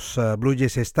semana. Los Blue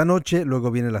Jays esta noche,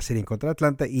 luego viene la serie en contra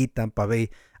Atlanta y Tampa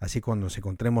Bay, así cuando nos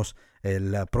encontremos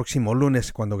el próximo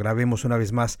lunes, cuando grabemos una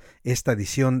vez más esta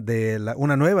edición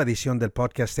una nueva edición del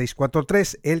podcast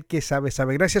 643, el que sabe,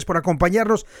 sabe. Gracias por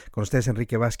acompañarnos. Con ustedes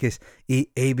Enrique Vázquez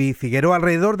y A.B. Figueroa.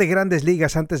 Alrededor de Grandes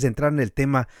Ligas, antes de entrar en el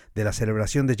tema de la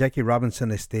celebración de Jackie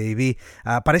Robinson, A.B.,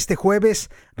 para este jueves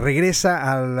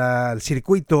regresa al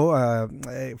circuito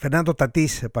Fernando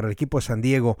Tatís para el equipo de San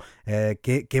Diego,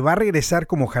 que va a regresar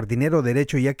como jardinero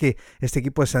derecho, ya que este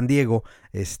equipo de San Diego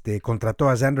contrató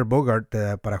a Xander Bogart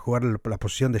para jugar la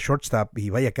posición de shortstop,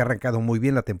 y vaya que ha arrancado muy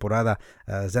bien la temporada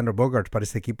Xander Bogart para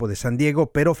este equipo de San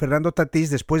Diego. Pero Fernando Tatís,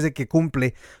 después de que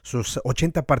cumple sus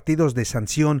 80 partidos de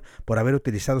sanción por haber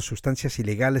utilizado sustancias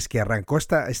ilegales, que arrancó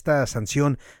esta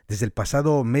sanción desde el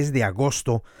pasado mes de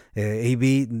agosto,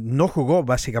 A.B. no jugó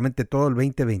básicamente todo el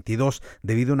 2022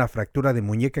 debido a una fractura de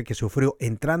muñeca que sufrió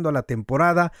entrando a la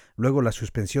temporada. Luego la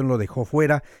suspensión lo dejó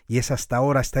fuera y es hasta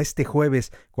ahora, hasta este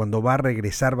jueves, cuando va a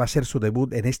regresar, va a hacer su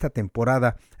debut en esta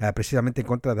temporada, precisamente en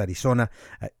contra de Arizona.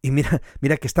 Y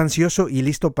mira que está ansioso y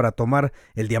listo para tomar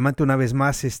el diamante una vez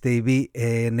más, A.B.,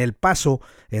 en El Paso,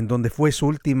 en donde fue su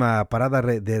última parada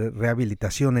de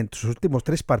rehabilitación. En sus últimos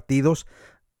 3 partidos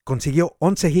consiguió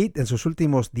 11 hits en sus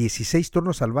últimos 16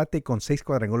 turnos al bate con 6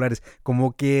 cuadrangulares.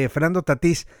 Como que Fernando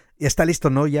Tatís está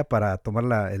listo, ¿no? Ya para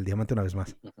tomar el diamante una vez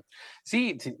más.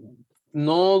 Sí, sí,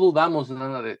 no dudamos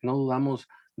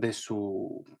de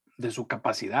su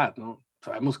capacidad, ¿no?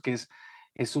 Sabemos que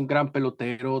es un gran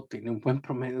pelotero, tiene un buen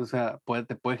promedio, o sea,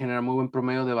 te puede generar muy buen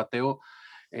promedio de bateo.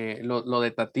 Lo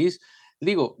de Tatís,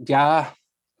 digo, ya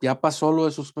pasó lo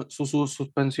de su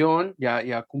suspensión,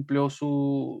 ya cumplió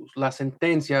la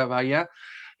sentencia, vaya.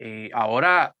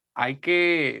 Ahora hay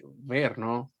que ver,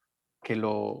 ¿no? Que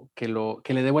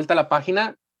le dé vuelta a la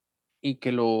página y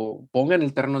que lo ponga en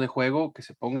el terreno de juego, que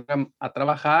se ponga a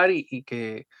trabajar y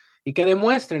que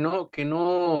demuestre, ¿no? Que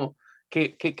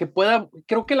pueda.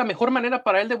 Creo que la mejor manera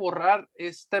para él de borrar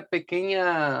esta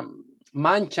pequeña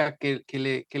mancha que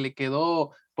le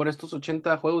quedó por estos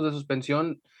 80 juegos de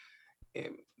suspensión,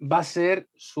 va a ser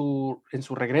en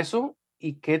su regreso,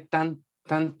 y qué tan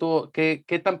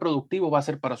productivo va a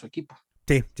ser para su equipo.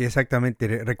 Sí,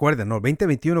 exactamente. Recuerden, ¿no?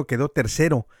 2021 quedó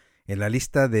tercero en la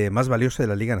lista de más valiosa de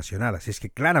la Liga Nacional. Así es que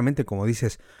claramente, como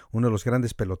dices, uno de los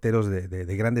grandes peloteros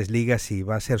de Grandes Ligas, y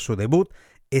va a hacer su debut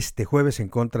este jueves en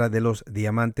contra de los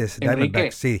Diamantes Diamondbacks.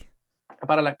 Enrique, Sí,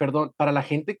 para la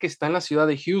gente que está en la ciudad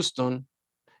de Houston,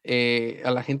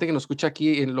 a la gente que nos escucha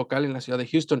aquí en local en la ciudad de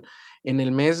Houston, en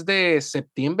el mes de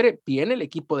septiembre viene el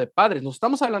equipo de Padres. Nos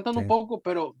estamos adelantando un sí. poco,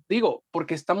 pero digo,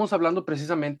 porque estamos hablando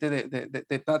precisamente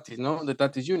de Tatis, ¿no? De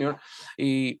Tatis Jr.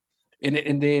 Y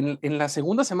En la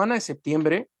segunda semana de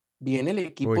septiembre viene Uy.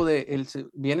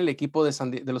 viene el equipo de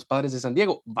los Padres de San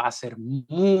Diego. Va a ser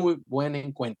muy buen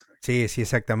encuentro. Sí, sí,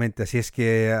 exactamente. Así es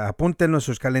que apúntenlo en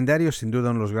sus calendarios, sin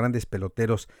duda, uno de los grandes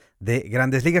peloteros de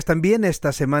Grandes Ligas. También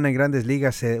esta semana en Grandes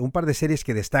Ligas, un par de series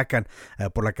que destacan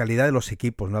por la calidad de los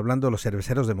equipos, ¿no? Hablando de los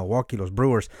Cerveceros de Milwaukee, los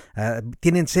Brewers,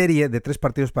 tienen serie de 3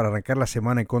 partidos para arrancar la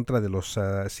semana en contra de los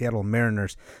Seattle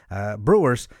Mariners.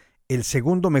 Brewers, el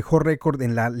segundo mejor récord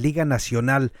en la Liga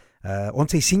Nacional.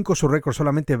 11-5 su récord,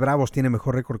 solamente Bravos tiene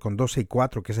mejor récord con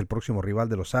 12-4, que es el próximo rival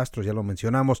de los Astros, ya lo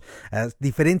mencionamos.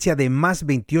 Diferencia de más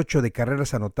 28 de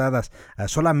carreras anotadas,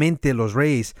 solamente los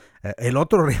Rays, el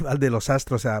otro rival de los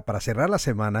Astros, para cerrar la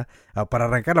semana, para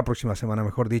arrancar la próxima semana,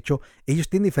 mejor dicho, ellos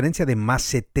tienen diferencia de más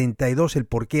 72, el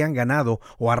por qué han ganado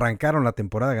o arrancaron la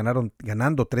temporada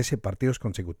ganando 13 partidos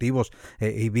consecutivos,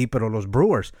 pero los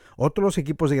Brewers, otros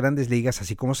equipos de Grandes Ligas,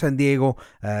 así como San Diego,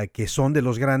 que son de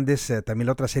los grandes, también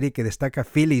la otra serie que destaca,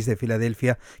 Phillies de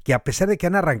Filadelfia, que a pesar de que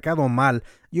han arrancado mal,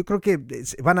 yo creo que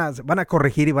van a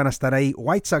corregir y van a estar ahí.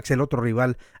 White Sox, el otro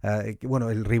rival,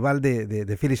 el rival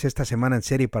de Phillies esta semana en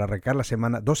serie para arrancar la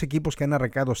semana. 2 equipos que han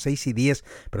arrancado 6-10,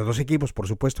 pero 2 equipos, por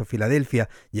supuesto, Filadelfia,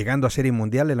 llegando a Serie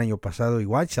Mundial el año pasado, y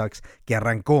White Sox, que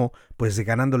arrancó, pues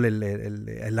ganándole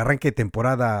el arranque de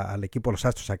temporada al equipo de los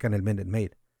Astros acá en el Minute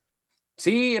Maid.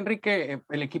 Sí, Enrique,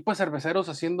 el equipo de cerveceros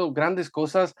haciendo grandes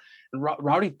cosas.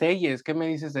 Rowdy Tellez, ¿qué me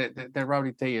dices de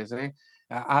Rowdy Tellez?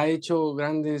 Ha hecho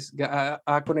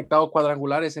ha conectado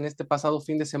cuadrangulares en este pasado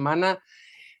fin de semana.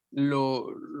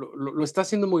 Lo está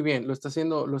haciendo muy bien, lo está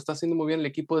haciendo muy bien el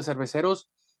equipo de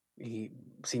cerveceros y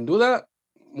sin duda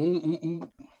un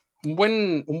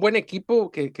buen equipo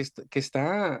que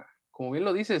está, como bien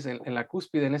lo dices, en la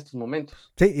cúspide en estos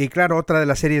momentos. Sí, y claro, otra de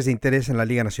las series de interés en la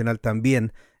Liga Nacional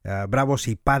también, Bravos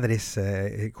y Padres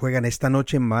juegan esta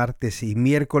noche, martes y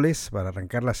miércoles, para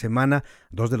arrancar la semana.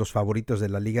 2 de los favoritos de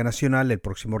la Liga Nacional, el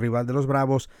próximo rival de los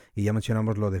Bravos, y ya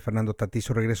mencionamos lo de Fernando Tatís,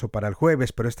 su regreso para el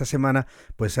jueves, pero esta semana,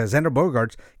 pues Xander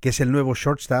Bogaerts, que es el nuevo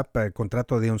shortstop,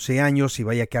 contrato de 11 años, y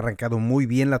vaya que ha arrancado muy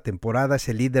bien la temporada, es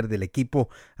el líder del equipo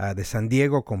de San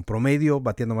Diego con promedio,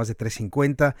 bateando más de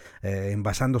 350,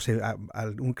 envasándose a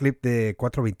un clip de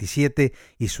 427,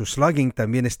 y su slugging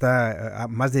también está a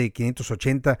más de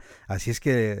 580, así es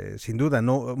que sin duda,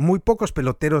 no, muy pocos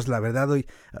peloteros, la verdad, hoy,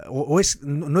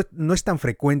 no es tan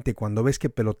frecuente cuando ves que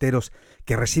peloteros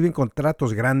que reciben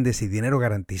contratos grandes y dinero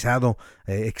garantizado,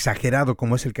 exagerado,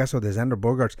 como es el caso de Xander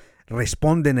Bogaerts,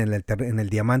 responden en el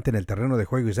diamante, en el terreno de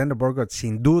juego, y Xander Bogaerts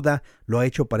sin duda lo ha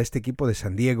hecho para este equipo de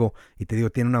San Diego, y te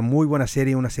digo, tiene una muy buena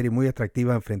serie, una serie muy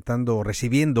atractiva,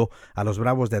 recibiendo a los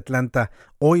Bravos de Atlanta,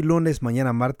 hoy lunes,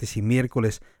 mañana martes y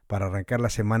miércoles, para arrancar la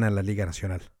semana en la Liga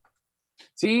Nacional.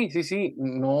 Sí, sí, sí,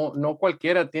 no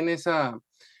cualquiera tiene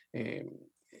eh,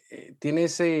 tiene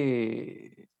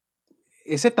ese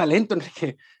talento,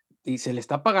 Enrique, y se le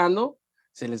está pagando,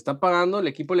 el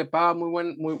equipo le paga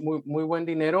muy buen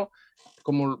dinero.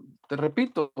 Como te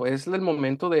repito, es el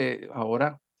momento de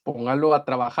ahora póngalo a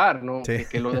trabajar, ¿no? Sí.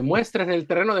 Que lo demuestre en el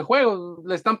terreno de juego.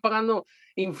 Le están pagando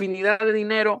infinidad de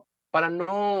dinero para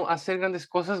no hacer grandes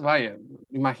cosas, vaya,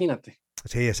 imagínate.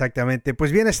 Sí, exactamente.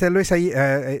 Pues bien, Luis,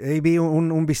 ahí vi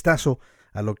un vistazo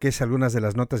a lo que es algunas de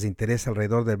las notas de interés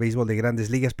alrededor del béisbol de Grandes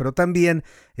Ligas, pero también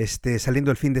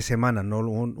saliendo el fin de semana, ¿no?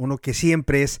 Uno que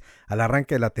siempre es al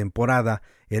arranque de la temporada,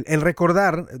 el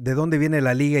recordar de dónde viene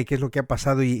la liga y qué es lo que ha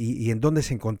pasado, y en dónde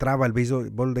se encontraba el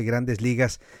béisbol de Grandes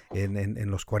Ligas en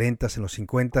los 40s, en los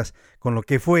 50s, con lo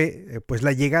que fue pues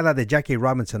la llegada de Jackie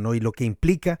Robinson, ¿no? Y lo que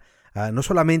implica no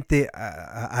solamente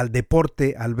al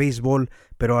deporte, al béisbol,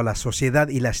 pero a la sociedad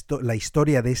y la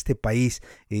historia de este país.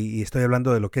 Y estoy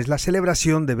hablando de lo que es la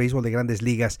celebración de béisbol de Grandes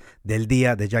Ligas del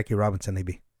día de Jackie Robinson,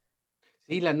 AB.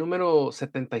 Sí, la número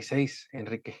 76,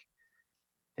 Enrique.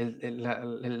 El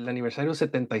aniversario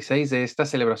 76 de esta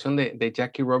celebración de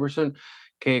Jackie Robertson,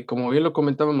 que como bien lo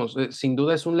comentábamos, sin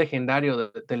duda es un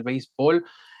legendario del béisbol.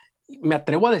 Me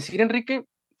atrevo a decir, Enrique,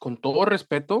 con todo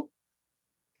respeto,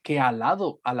 que a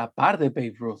la par de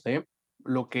Babe Ruth,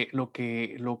 lo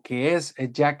que es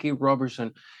Jackie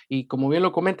Robertson. Y como bien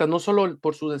lo comenta, no solo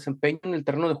por su desempeño en el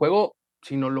terreno de juego,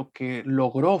 sino lo que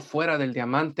logró fuera del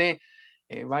diamante,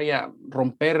 vaya,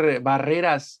 romper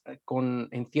barreras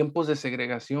en tiempos de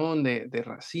segregación, de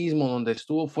racismo, donde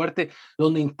estuvo fuerte,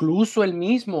 donde incluso él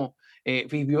mismo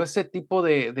vivió ese tipo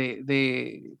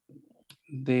de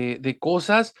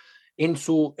cosas en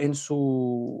su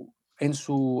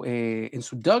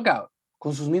dugout,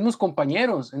 con sus mismos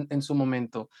compañeros en su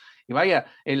momento. Y vaya,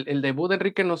 el debut de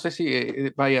Enrique, no sé si,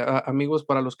 amigos,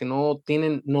 para los que no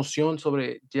tienen noción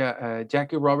sobre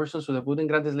Jackie Robertson, su debut en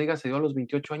Grandes Ligas se dio a los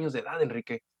 28 años de edad,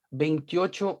 Enrique.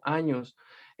 28 años.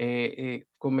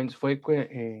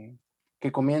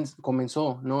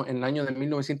 Comenzó, ¿no? En el año de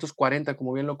 1940,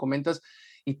 como bien lo comentas,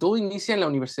 y todo inicia en la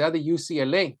Universidad de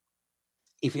UCLA.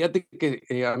 Y fíjate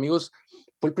que, amigos,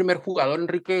 fue el primer jugador,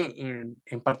 Enrique,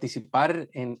 en participar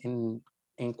en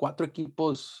 4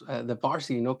 equipos de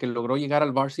varsity, ¿no? Que logró llegar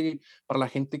al varsity. Para la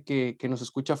gente que nos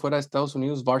escucha fuera de Estados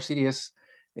Unidos, varsity es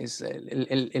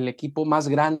el equipo más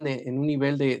grande en un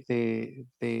nivel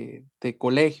de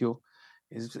colegio.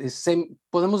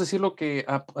 Podemos decirlo que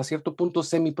a cierto punto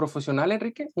semiprofesional,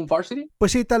 Enrique, un varsity.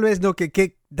 Pues sí, tal vez, ¿no?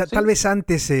 Tal Sí, vez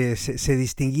antes se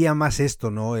distinguía más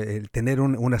esto, ¿no? El tener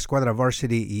una escuadra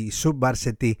varsity y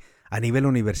sub-varsity a nivel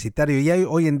universitario. Y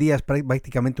hoy en día es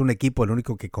prácticamente un equipo el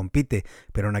único que compite,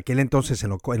 pero en aquel entonces, en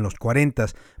los 40,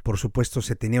 por supuesto,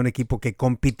 se tenía un equipo que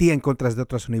competía en contra de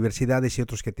otras universidades y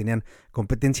otros que tenían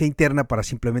competencia interna para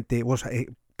simplemente, o sea,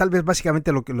 tal vez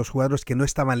básicamente los jugadores que no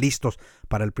estaban listos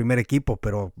para el primer equipo,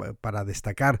 pero para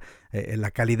destacar la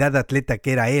calidad de atleta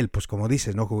que era él, pues como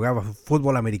dices, no jugaba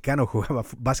fútbol americano, jugaba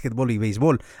básquetbol y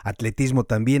béisbol, atletismo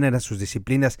también eran sus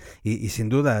disciplinas y sin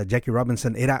duda Jackie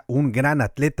Robinson era un gran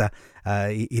atleta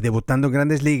y debutando en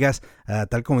grandes ligas,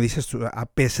 tal como dices, a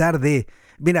pesar de,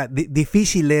 mira,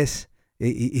 difícil es,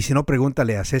 y si no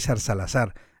pregúntale a César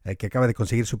Salazar, que acaba de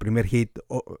conseguir su primer hit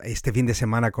este fin de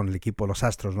semana con el equipo de los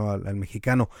Astros, ¿no? Al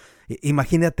mexicano.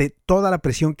 Imagínate toda la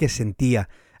presión que sentía,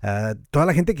 toda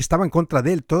la gente que estaba en contra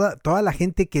de él, toda la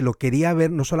gente que lo quería ver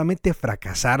no solamente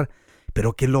fracasar,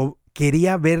 pero que lo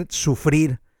quería ver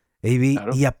sufrir, AB,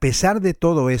 claro. y a pesar de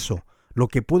todo eso, lo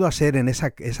que pudo hacer en esa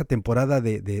temporada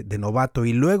de novato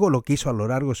y luego lo que hizo a lo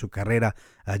largo de su carrera,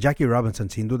 Jackie Robinson,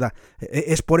 sin duda,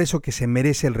 es por eso que se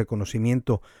merece el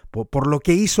reconocimiento, por lo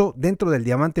que hizo dentro del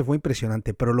diamante fue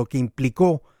impresionante, pero lo que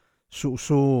implicó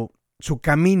su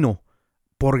camino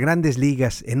por grandes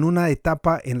ligas en una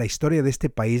etapa en la historia de este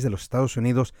país, de los Estados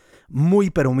Unidos, muy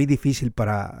pero muy difícil,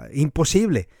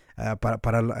 imposible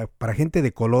para gente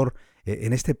de color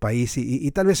en este país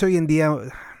y tal vez hoy en día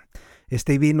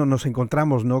vino nos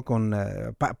encontramos, ¿no? Con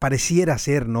pareciera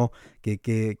ser, ¿no?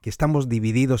 Que estamos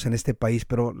divididos en este país,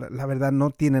 pero la verdad no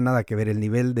tiene nada que ver el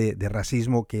nivel de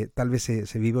racismo que tal vez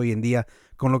se vive hoy en día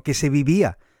con lo que se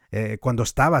vivía cuando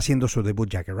estaba haciendo su debut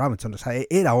Jackie Robinson. O sea,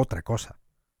 era otra cosa.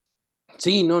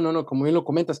 Sí, no, no, no, como bien lo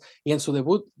comentas. Y en su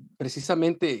debut,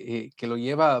 precisamente, que lo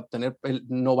lleva a obtener el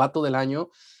novato del año,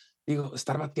 digo,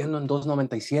 estar bateando en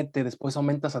 2.97, después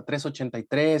aumentas a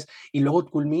 3.83 y luego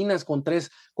culminas con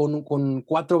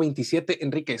 4.27.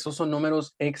 Enrique, esos son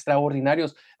números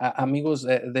extraordinarios. Amigos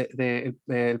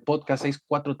del podcast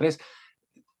 643,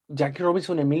 Jackie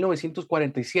Robinson en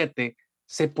 1947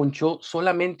 se ponchó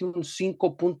solamente un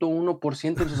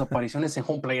 5.1% en sus apariciones en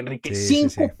home play, Enrique. Sí, sí,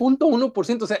 sí.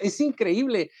 5.1%, o sea, es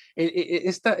increíble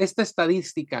esta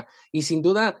estadística. Y sin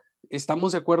duda,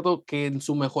 estamos de acuerdo que en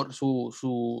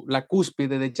la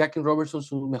cúspide de Jackie Robinson,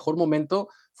 su mejor momento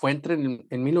fue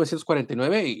en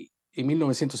 1949 y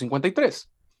 1953.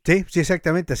 Sí, sí,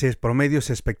 exactamente, así es, promedios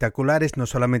espectaculares, no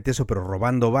solamente eso, pero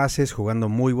robando bases, jugando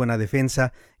muy buena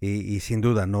defensa y sin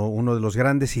duda, no uno de los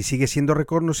grandes y sigue siendo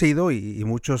reconocido y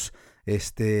muchos,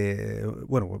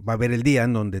 bueno, va a haber el día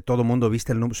en donde todo mundo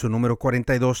viste su número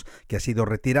 42, que ha sido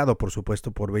retirado, por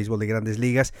supuesto, por béisbol de grandes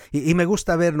ligas y me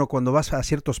gusta ver, ¿no? Cuando vas a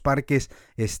ciertos parques,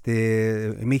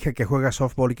 mi hija que juega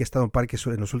softball y que ha estado en parques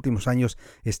en los últimos años,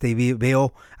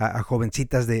 veo a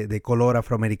jovencitas de color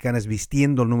afroamericanas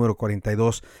vistiendo el número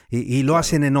 42 y lo Claro.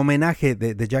 hacen en homenaje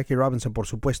de Jackie Robinson, por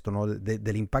supuesto, ¿no?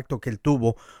 Del impacto que él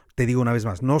tuvo, te digo una vez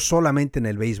más, no solamente en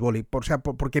el béisbol,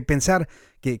 porque pensar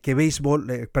que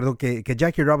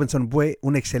Jackie Robinson fue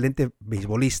un excelente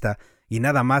beisbolista y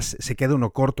nada más se queda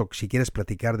uno corto si quieres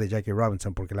platicar de Jackie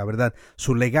Robinson, porque la verdad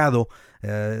su legado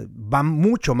va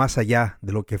mucho más allá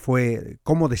de lo que fue,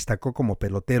 cómo destacó como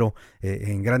pelotero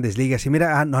en grandes ligas. Y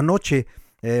mira, anoche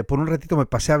por un ratito me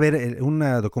pasé a ver un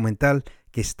documental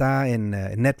que está en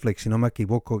Netflix, si no me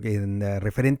equivoco,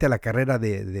 referente a la carrera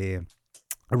de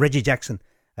Reggie Jackson.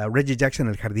 Reggie Jackson,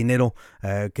 el jardinero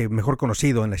que mejor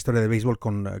conocido en la historia de béisbol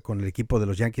con el equipo de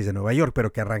los Yankees de Nueva York,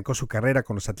 pero que arrancó su carrera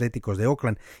con los Atléticos de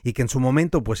Oakland y que en su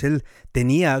momento pues él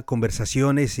tenía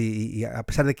conversaciones y a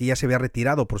pesar de que ya se había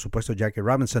retirado, por supuesto, Jackie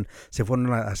Robinson, se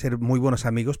fueron a hacer muy buenos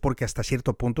amigos porque hasta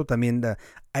cierto punto también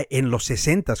en los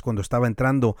 60s cuando estaba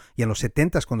entrando y en los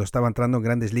 70s cuando estaba entrando en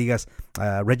grandes ligas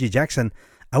Reggie Jackson,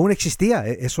 aún existía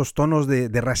esos tonos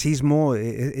de racismo,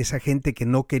 esa gente que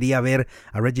no quería ver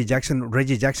a Reggie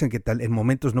Jackson que en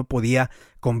momentos no podía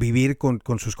convivir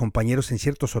con sus compañeros en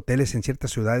ciertos hoteles, en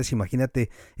ciertas ciudades, imagínate,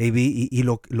 AB, y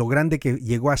lo grande que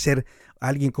llegó a ser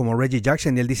alguien como Reggie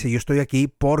Jackson, y él dice, yo estoy aquí,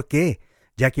 ¿por qué?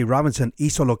 Jackie Robinson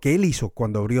hizo lo que él hizo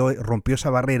cuando rompió esa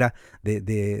barrera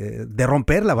de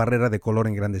romper la barrera de color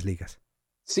en Grandes Ligas.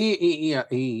 Sí,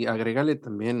 y agrégale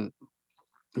también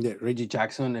de Reggie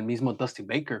Jackson, el mismo Dusty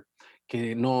Baker,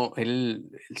 que no,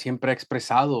 él siempre ha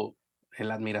expresado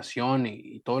la admiración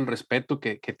y todo el respeto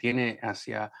que tiene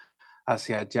Sí, hacia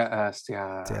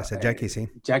hacia Jackie, sí.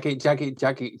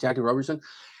 Jackie Robertson.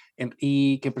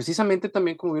 Y que precisamente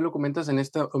también, como bien lo comentas, en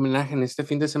este homenaje, en este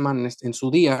fin de semana, en su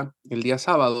día, el día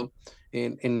sábado,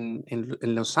 en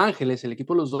Los Ángeles, el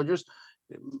equipo de los Dodgers,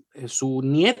 su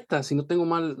nieta, si no tengo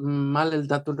mal el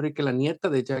dato, Enrique, la nieta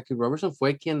de Jackie Robertson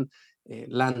fue quien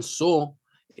lanzó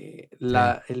Sí.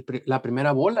 la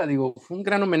primera bola. Digo, fue un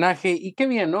gran homenaje y qué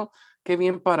bien, ¿no? Qué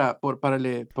bien para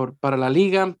la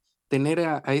liga tener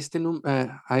a este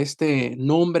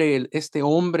nombre, este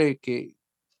hombre que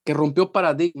rompió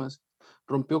paradigmas,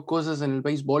 rompió cosas en el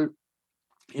béisbol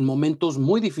en momentos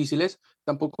muy difíciles.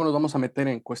 Tampoco nos vamos a meter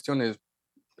en cuestiones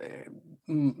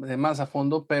de más a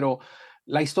fondo, pero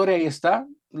la historia ahí está,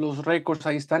 los récords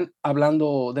ahí están,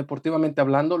 hablando, deportivamente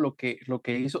hablando, lo que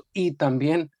hizo, y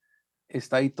también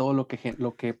está ahí todo lo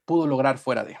que pudo lograr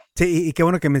fuera de. Sí, y qué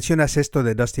bueno que mencionas esto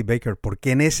de Dusty Baker,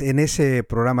 porque en ese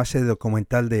programa, ese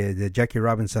documental de Jackie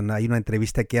Robinson, hay una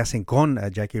entrevista que hacen con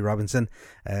Jackie Robinson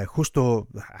justo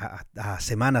a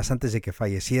semanas antes de que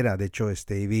falleciera, de hecho,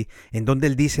 vi, en donde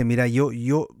él dice, mira, yo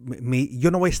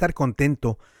no voy a estar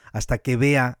contento hasta que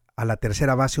vea a la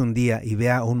tercera base un día y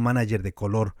vea a un manager de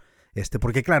color.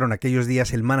 Porque claro, en aquellos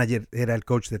días el manager era el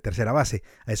coach de tercera base,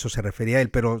 a eso se refería él,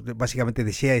 pero básicamente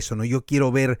decía eso, ¿no? Yo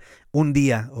quiero ver un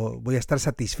día, voy a estar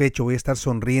satisfecho, voy a estar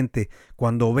sonriente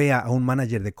cuando vea a un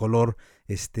manager de color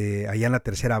allá en la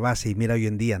tercera base. Y mira hoy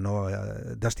en día, ¿no?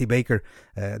 Dusty Baker,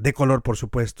 de color por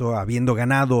supuesto, habiendo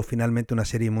ganado finalmente una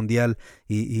serie mundial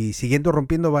y siguiendo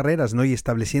rompiendo barreras, ¿no? Y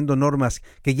estableciendo normas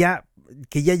que ya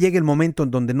llegue el momento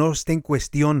en donde no esté en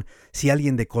cuestión si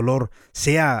alguien de color,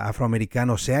 sea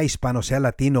afroamericano, sea hispano, sea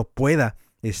latino, pueda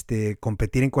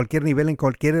competir en cualquier nivel, en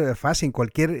cualquier fase, en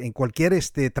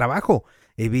cualquier trabajo.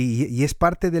 Y es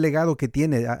parte del legado que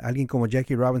tiene alguien como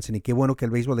Jackie Robinson, y qué bueno que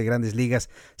el béisbol de Grandes Ligas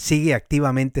sigue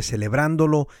activamente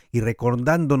celebrándolo y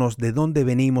recordándonos de dónde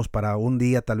venimos para un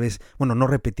día tal vez, bueno, no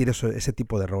repetir ese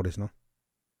tipo de errores, ¿no?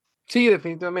 Sí,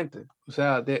 definitivamente. O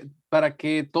sea, para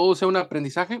que todo sea un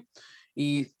aprendizaje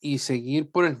y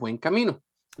seguir por el buen camino,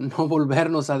 no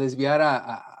volvernos a desviar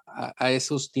a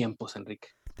esos tiempos, Enrique.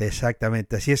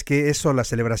 Exactamente, así es que eso, la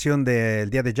celebración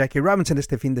del día de Jackie Robinson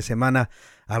este fin de semana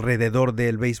alrededor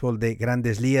del béisbol de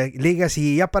Grandes Ligas.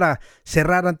 Y ya para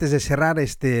cerrar, antes de cerrar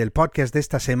el podcast de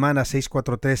esta semana,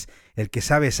 643, el que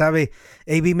sabe,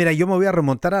 AB, mira, yo me voy a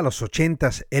remontar a los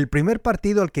 80s. El primer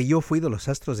partido al que yo fui de los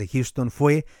Astros de Houston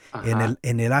fue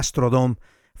en el Astrodome.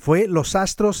 Fue los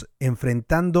Astros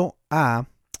enfrentando a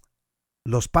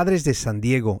los Padres de San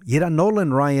Diego, y era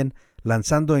Nolan Ryan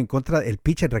lanzando en contra el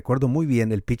pitcher, recuerdo muy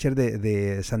bien, el pitcher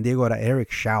de San Diego era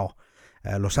Eric Shaw.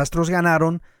 Los Astros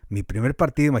ganaron mi primer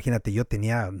partido, imagínate, yo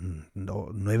tenía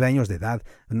 9 años de edad.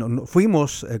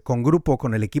 Fuimos con grupo,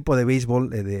 con el equipo de béisbol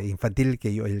de infantil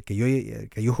el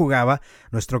que yo jugaba.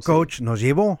 Nuestro coach nos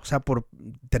llevó, o sea,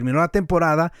 terminó la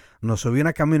temporada, nos subió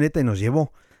una camioneta y nos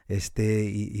llevó.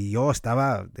 Y yo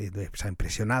estaba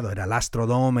impresionado, era el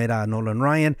Astrodome, era Nolan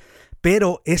Ryan,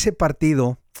 pero ese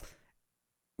partido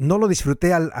no lo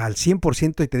disfruté al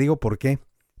 100%, y te digo por qué.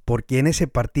 Porque en ese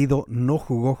partido no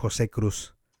jugó José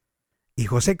Cruz. Y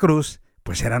José Cruz,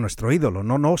 pues era nuestro ídolo,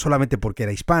 no solamente porque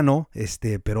era hispano,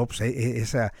 pero pues,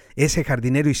 ese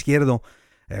jardinero izquierdo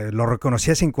lo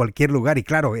reconocías en cualquier lugar. Y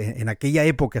claro, en aquella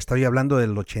época, estoy hablando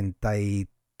del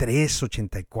 83,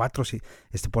 84,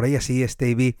 por ahí así,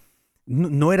 vi.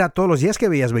 No era todos los días que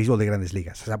veías béisbol de Grandes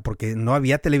Ligas, o sea, porque no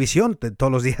había televisión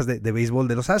todos los días de béisbol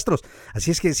de los Astros.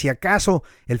 Así es que si acaso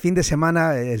el fin de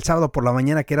semana, el sábado por la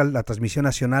mañana, que era la transmisión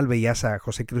nacional, veías a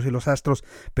José Cruz y los Astros,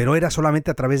 pero era solamente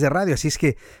a través de radio. Así es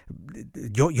que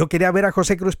yo quería ver a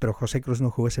José Cruz, pero José Cruz no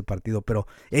jugó ese partido. Pero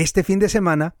este fin de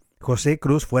semana José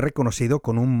Cruz fue reconocido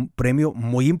con un premio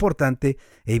muy importante,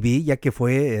 AB, ya que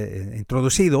fue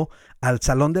introducido al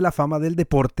Salón de la Fama del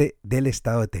Deporte del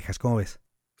Estado de Texas. ¿Cómo ves?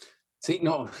 Sí,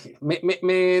 no,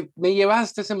 me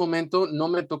llevaste a ese momento, no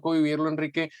me tocó vivirlo,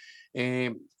 Enrique,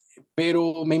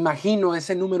 pero me imagino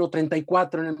ese número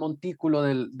 34 en el montículo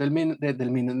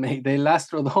del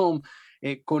Astrodome,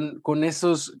 con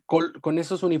esos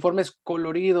uniformes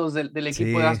coloridos del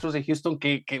equipo de Sí. Astros de Houston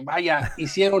que vaya,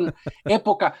 hicieron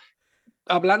época.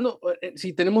 Hablando,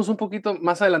 si tenemos un poquito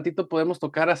más adelantito, podemos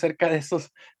tocar acerca de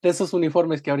esos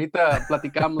uniformes que ahorita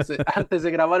platicamos. Antes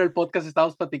de grabar el podcast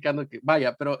estábamos platicando que,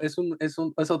 vaya, pero es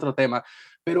otro tema.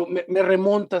 Pero me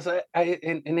remontas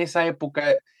en esa época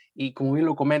y como bien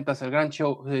lo comentas, el gran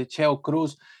Cheo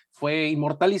Cruz fue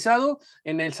inmortalizado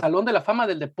en el Salón de la Fama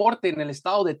del Deporte en el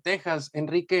estado de Texas,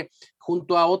 Enrique,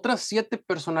 junto a otras 7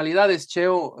 personalidades.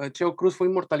 Cheo Cruz fue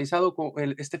inmortalizado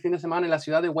este fin de semana en la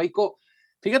ciudad de Waco.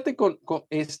 Fíjate, con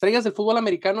estrellas del fútbol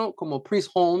americano como Chris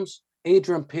Holmes,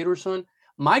 Adrian Peterson,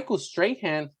 Michael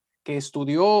Strahan, que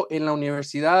estudió en la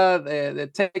Universidad de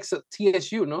Texas,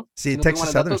 TSU, ¿no? Sí, Si no tengo mal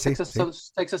Texas el Southern, dato, sí,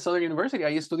 sí. Texas Southern University,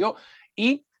 ahí estudió.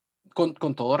 Y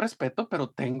con todo respeto,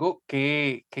 pero tengo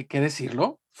que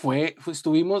decirlo,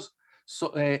 estuvimos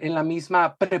en la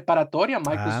misma preparatoria,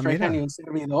 Michael Ah, Strahan y mira. un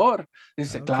servidor.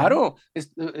 Dice, Ok. claro,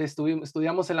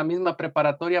 estudiamos en la misma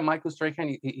preparatoria, Michael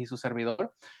Strahan y su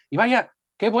servidor. Y vaya,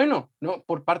 qué bueno, ¿no?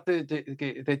 Por parte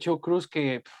de Joe Cruz,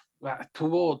 que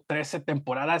tuvo 13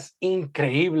 temporadas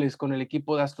increíbles con el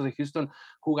equipo de Astros de Houston,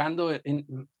 jugando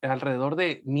en alrededor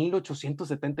de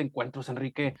 1870 encuentros,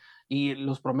 Enrique, y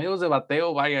los promedios de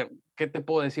bateo, vaya, ¿qué te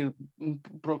puedo decir?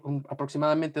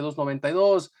 Aproximadamente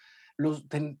 2.92,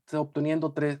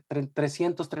 obteniendo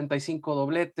 335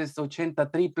 dobletes,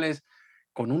 80 triples,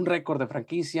 con un récord de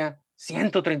franquicia,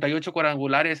 138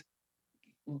 cuadrangulares.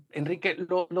 Enrique,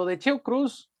 lo de Cheo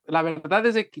Cruz, la verdad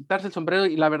es de quitarse el sombrero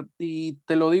y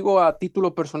te lo digo a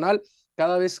título personal,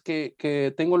 cada vez que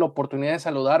tengo la oportunidad de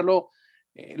saludarlo,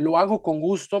 lo hago con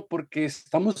gusto porque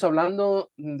estamos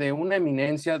hablando de una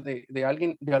eminencia, de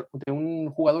alguien, de un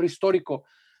jugador histórico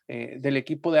del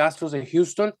equipo de Astros de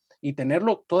Houston y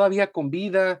tenerlo todavía con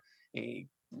vida.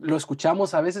 Lo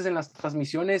escuchamos a veces en las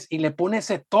transmisiones y le pone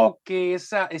ese toque,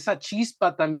 esa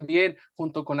chispa también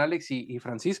junto con Alex y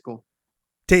Francisco.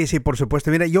 Sí, sí, por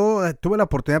supuesto. Mira, yo tuve la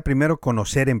oportunidad primero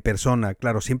conocer en persona,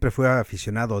 claro, siempre fui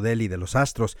aficionado de él y de los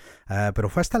Astros, pero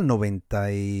fue hasta el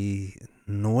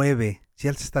 99, sí,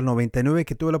 hasta el 99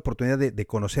 que tuve la oportunidad de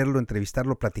conocerlo,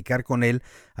 entrevistarlo, platicar con él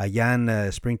allá en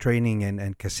Spring Training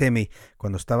en Kissimmee,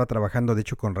 cuando estaba trabajando, de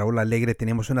hecho, con Raúl Alegre,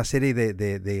 teníamos una serie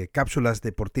de cápsulas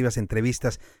deportivas,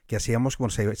 entrevistas que hacíamos, como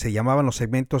se llamaban los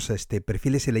segmentos,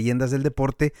 perfiles y leyendas del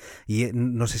deporte, y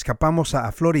nos escapamos a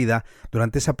Florida.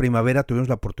 Durante esa primavera tuvimos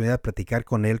la oportunidad de platicar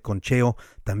con él, con Cheo.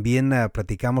 También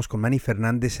platicamos con Manny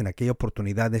Fernández en aquella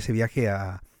oportunidad de ese viaje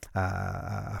a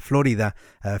Florida.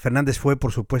 Fernández fue,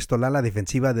 por supuesto, la ala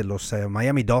defensiva de los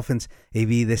Miami Dolphins,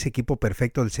 AB, de ese equipo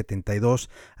perfecto del 72.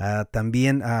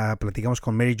 También platicamos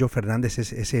con Mary Jo Fernández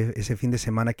ese fin de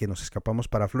semana que nos escapamos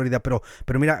para Florida. Pero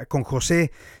mira, con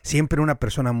José, siempre una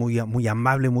persona muy, muy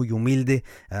amable, muy humilde,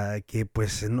 que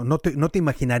pues no te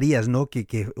imaginarías, ¿no?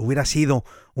 Que hubiera sido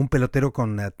un pelotero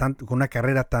con una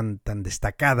carrera tan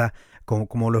destacada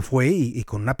como lo fue, y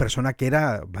con una persona que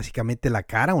era básicamente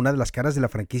una de las caras de la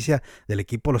franquicia del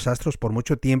equipo de los Astros por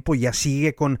mucho tiempo. Ya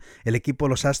sigue con el equipo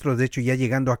de los Astros, de hecho ya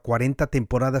llegando a 40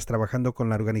 temporadas trabajando con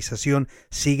la organización,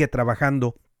 sigue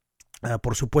trabajando.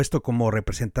 Por supuesto, como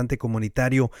representante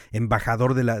comunitario,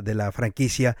 embajador de la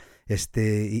franquicia,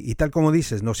 y tal como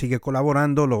dices, nos sigue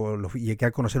colaborando. Lo llegué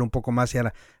a conocer un poco más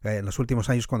ya en los últimos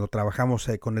años cuando trabajamos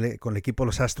con el equipo de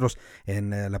los Astros en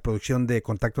la producción de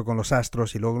Contacto con los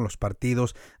Astros y luego en los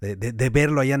partidos, de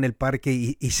verlo allá en el parque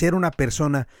y ser una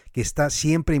persona que está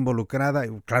siempre involucrada.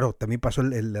 Claro, también pasó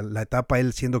la etapa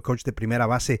él siendo coach de primera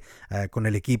base con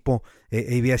el equipo,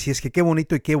 y así es que qué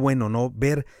bonito y qué bueno, ¿no?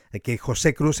 Ver que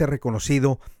José Cruz es reconocido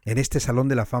en este Salón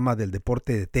de la Fama del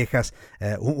Deporte de Texas,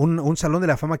 un Salón de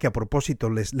la Fama que a propósito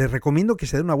les recomiendo que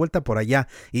se den una vuelta por allá,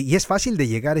 y es fácil de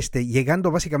llegar,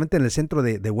 llegando básicamente en el centro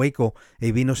de Waco.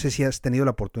 No sé si has tenido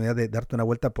la oportunidad de darte una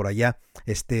vuelta por allá,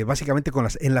 básicamente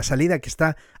en la salida que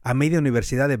está a media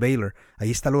Universidad de Baylor.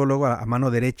 Ahí está luego a mano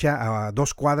derecha, a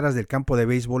 2 cuadras del campo de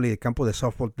béisbol y del campo de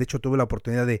softball. De hecho, tuve la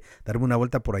oportunidad de darme una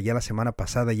vuelta por allá la semana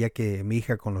pasada, ya que mi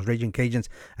hija con los Raging Cajuns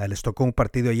les tocó un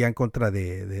partido allá en contra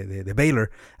de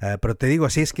Baylor. Pero te digo,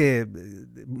 así es que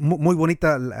muy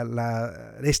bonita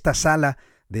esta sala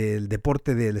del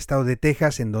deporte del estado de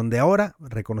Texas, en donde ahora,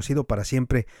 reconocido para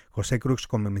siempre, José Cruz,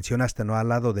 como mencionaste, ¿no? Al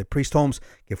lado de Priest Holmes,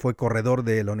 que fue corredor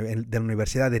de la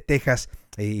Universidad de Texas,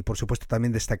 y por supuesto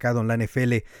también destacado en la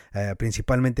NFL,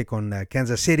 principalmente con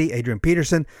Kansas City, Adrian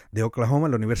Peterson de Oklahoma,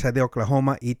 la Universidad de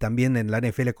Oklahoma, y también en la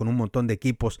NFL con un montón de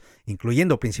equipos,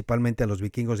 incluyendo principalmente a los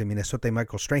Vikingos de Minnesota y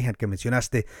Michael Strahan, que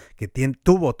mencionaste, que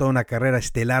tuvo toda una carrera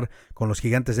estelar con los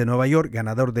Gigantes de Nueva York,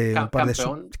 ganador de un par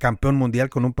campeón mundial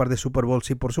con un par de Super Bowls,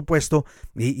 sí, por supuesto,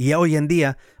 y hoy en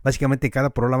día, básicamente cada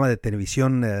programa de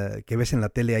televisión que ves en la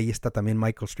tele, ahí está también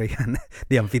Michael Strahan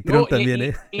de anfitrión. No,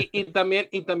 también,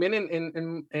 y también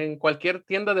en cualquier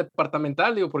tienda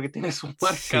departamental, digo, porque tiene su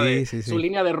marca Sí, sí, su sí.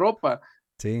 línea de ropa.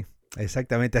 Sí.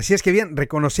 Exactamente. Así es que bien,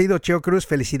 reconocido Cheo Cruz,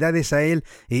 felicidades a él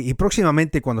y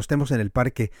próximamente cuando estemos en el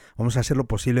parque vamos a hacer lo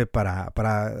posible para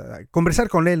conversar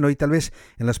con él, ¿no? Y tal vez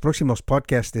en los próximos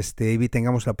podcasts, Ivy,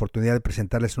 tengamos la oportunidad de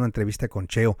presentarles una entrevista con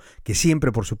Cheo, que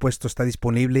siempre, por supuesto, está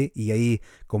disponible y ahí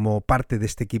como parte de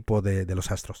este equipo de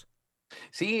los Astros.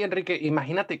 Sí, Enrique,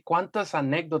 imagínate cuántas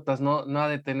anécdotas no ha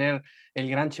de tener el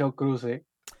gran Cheo Cruz, ¿eh?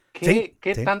 Sí,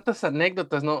 ¿Qué sí. tantas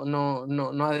anécdotas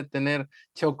no ha de tener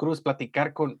Cheo Cruz,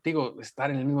 platicar contigo,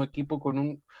 estar en el mismo equipo con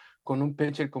un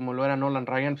pitcher como lo era Nolan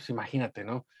Ryan, pues imagínate,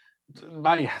 ¿no?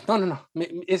 Vaya, no.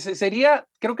 Ese sería,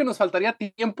 creo que nos faltaría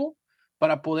tiempo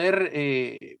para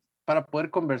para poder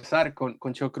conversar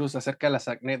con Cheo Cruz acerca de las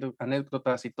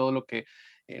anécdotas y todo lo que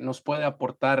nos puede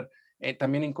aportar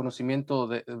también en conocimiento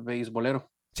de beisbolero.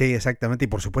 Sí, exactamente, y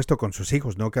por supuesto con sus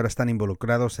hijos, ¿no? Que ahora están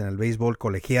involucrados en el béisbol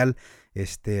colegial,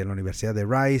 en la Universidad de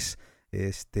Rice,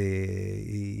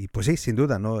 y pues sí, sin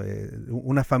duda, ¿no?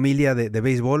 Una familia de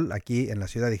béisbol aquí en la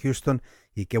ciudad de Houston,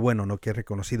 y qué bueno, ¿no? Que es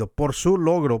reconocido por su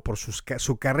logro, por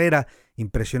su carrera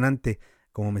impresionante,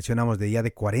 como mencionamos, de ya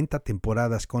de 40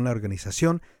 temporadas con la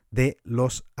organización de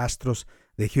los Astros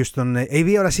de Houston.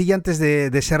 Avi, ahora sí, antes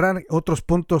de cerrar, otros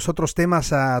puntos, otros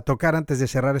temas a tocar antes de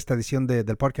cerrar esta edición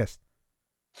del podcast.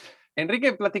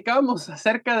 Enrique, platicábamos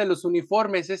acerca de los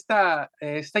uniformes, esta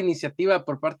iniciativa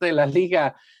por parte de la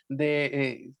liga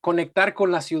de conectar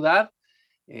con la ciudad.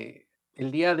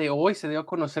 El día de hoy se dio a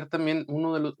conocer también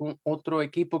otro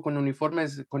equipo con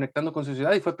uniformes conectando con su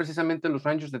ciudad y fue precisamente los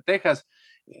Rangers de Texas.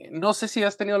 No sé si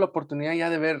has tenido la oportunidad ya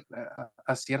de ver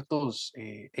a ciertos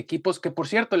equipos, que por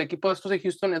cierto, el equipo de estos de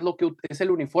Houston es el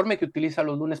uniforme que utiliza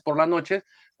los lunes por la noche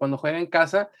cuando juega en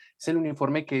casa, es el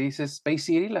uniforme que dice Space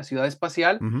City, la ciudad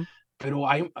espacial, Uh-huh. pero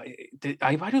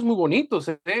hay varios muy bonitos,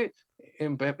 ¿eh?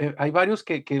 Hay varios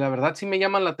que la verdad sí me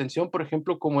llaman la atención, por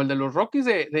ejemplo, como el de los Rockies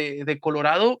de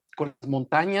Colorado, con las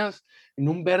montañas, en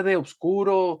un verde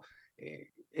oscuro.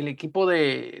 El equipo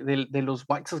de los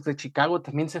White Sox de Chicago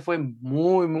también se fue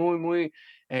muy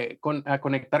a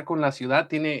conectar con la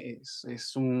ciudad.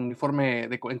 Es un uniforme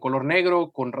en color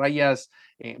negro, con rayas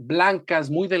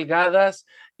blancas, muy delgadas,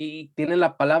 y tiene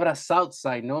la palabra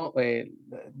Southside, ¿no?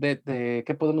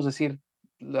 ¿Qué podemos decir?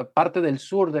 La parte del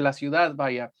sur de la ciudad,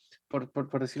 vaya,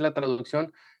 por decir la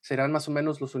traducción, serán más o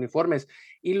menos los uniformes.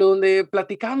 Y lo donde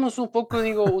platicamos un poco,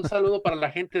 digo, un saludo para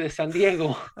la gente de San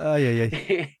Diego. Ay, ay,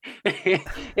 ay.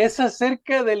 Es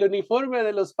acerca del uniforme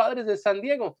de los Padres de San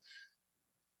Diego.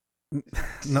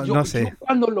 No, Yo, no yo sé.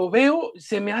 cuando lo veo,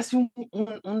 se me hace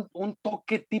un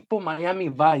toque tipo Miami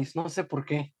Vice, no sé por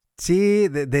qué. Sí,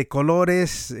 de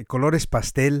colores, colores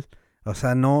pastel. O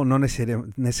sea, no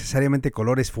necesariamente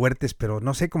colores fuertes, pero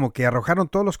no sé, como que arrojaron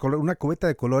todos los colores, una cubeta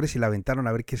de colores y la aventaron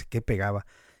a ver qué pegaba.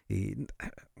 Y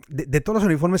de todos los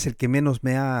uniformes, el que menos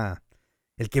me ha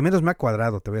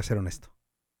cuadrado, te voy a ser honesto.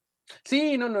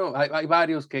 Sí, no, hay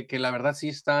varios que la verdad sí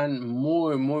están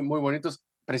muy bonitos.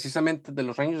 Precisamente de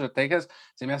los Rangers de Texas,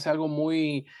 se me hace algo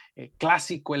muy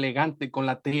clásico, elegante, con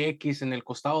la TX en el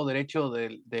costado derecho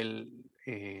de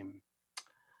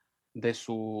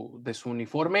su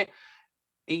uniforme.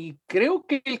 Y creo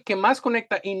que el que más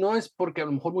conecta, y no es porque a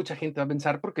lo mejor mucha gente va a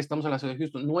pensar porque estamos en la ciudad de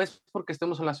Houston, no es porque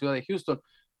estemos en la ciudad de Houston,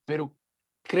 pero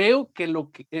creo que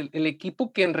el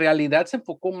equipo que en realidad se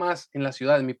enfocó más en la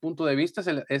ciudad, en mi punto de vista,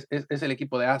 es el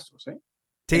equipo de Astros, ¿eh?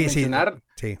 En Sí, sí, mencionar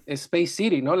sí. Space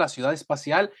City, ¿no? La ciudad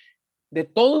espacial, de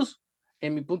todos,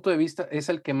 en mi punto de vista, es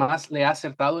el que más le ha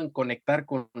acertado en conectar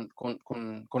con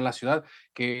la ciudad,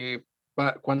 que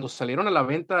cuando salieron a la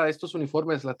venta estos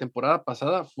uniformes la temporada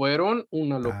pasada, fueron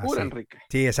una Ah, locura, sí. Enrique.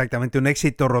 Sí, exactamente, un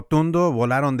éxito rotundo,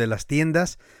 volaron de las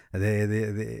tiendas,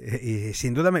 y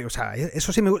sin duda, o sea,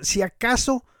 eso sí si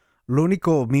acaso,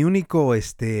 mi único,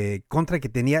 contra que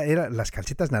tenía era las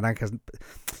calcetas naranjas,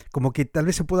 como que tal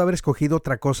vez se pudo haber escogido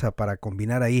otra cosa para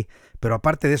combinar ahí, pero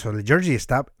aparte de eso, el jersey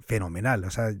está fenomenal,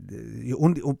 o sea,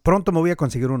 pronto me voy a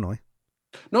conseguir uno, ¿eh?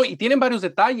 No, y tienen varios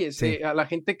detalles. Sí. A la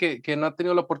gente que no ha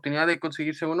tenido la oportunidad de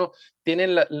conseguirse uno,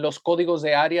 tienen los códigos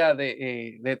de área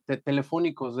de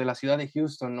telefónicos de la ciudad de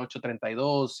Houston,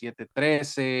 832,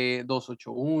 713,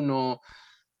 281.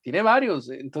 Tiene varios.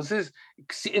 Entonces,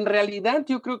 en realidad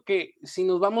yo creo que si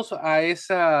nos vamos a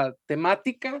esa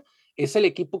temática, es el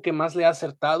equipo que más le ha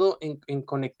acertado en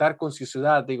conectar con su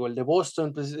ciudad. Digo, el de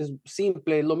Boston, pues es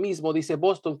simple, es lo mismo. Dice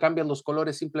Boston, cambian los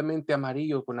colores simplemente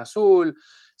amarillo con azul.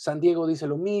 San Diego dice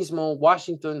lo mismo.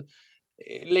 Washington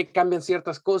le cambian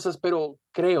ciertas cosas, pero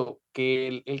creo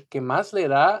que el que más le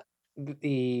da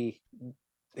y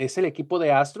es el equipo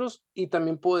de Astros y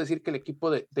también puedo decir que el equipo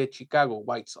de Chicago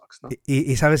White Sox, ¿no?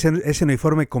 Y sabes, ese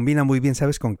uniforme combina muy bien,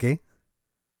 ¿sabes con qué?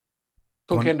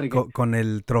 ¿Con qué, Enrique? Con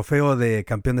el trofeo de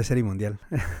campeón de serie mundial.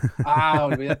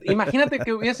 Olvídate. Imagínate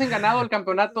que hubiesen ganado el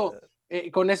campeonato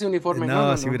con ese uniforme.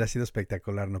 No, sí hubiera sido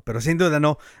espectacular, ¿no? Pero sin duda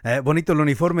no. Bonito el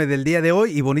uniforme del día de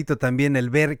hoy y bonito también el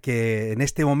ver que en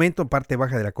este momento, parte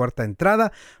baja de la cuarta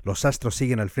entrada, los Astros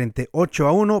siguen al frente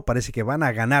 8-1. Parece que van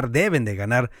a ganar, deben de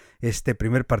ganar este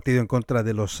primer partido en contra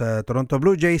de los Toronto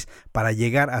Blue Jays para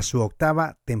llegar a su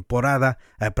octava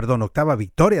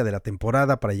victoria de la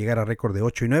temporada, para llegar a récord de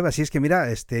 8-9. Así es que mira,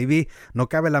 AB, no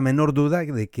cabe la menor duda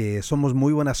de que somos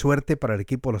muy buena suerte para el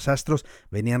equipo de los Astros.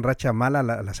 Venían racha mala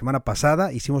la semana pasada.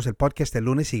 Hicimos el podcast el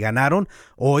lunes y ganaron.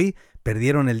 Hoy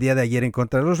perdieron el día de ayer en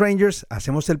contra de los Rangers.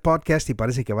 Hacemos el podcast y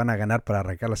parece que van a ganar para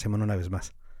arrancar la semana una vez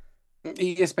más.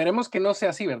 Y esperemos que no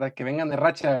sea así, ¿verdad? Que vengan de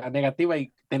racha negativa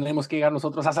y tenemos que llegar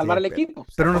nosotros a salvar el equipo.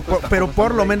 Pero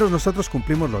por lo menos nosotros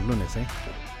cumplimos los lunes, ¿eh?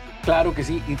 Claro que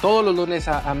sí, y todos los lunes,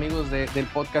 amigos del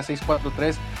podcast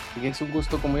 643, y es un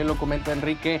gusto, como bien lo comenta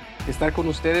Enrique, estar con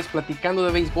ustedes platicando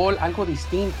de béisbol, algo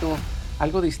distinto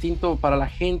para la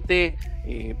gente,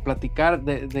 platicar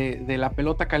de la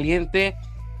pelota caliente,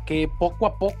 que poco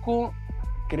a poco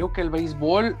creo que el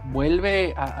béisbol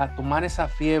vuelve a tomar esa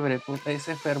fiebre,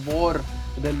 ese fervor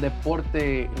del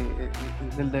deporte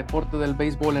del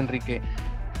béisbol, Enrique.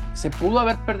 Se pudo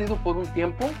haber perdido por un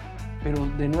tiempo, pero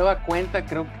de nueva cuenta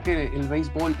creo que el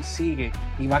béisbol sigue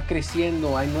y va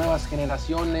creciendo, hay nuevas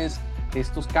generaciones,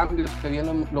 estos cambios que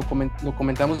bien lo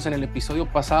comentamos en el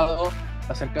episodio pasado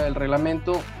acerca del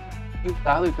reglamento, y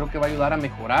creo que va a ayudar a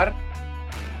mejorar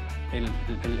el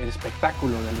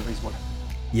espectáculo del béisbol.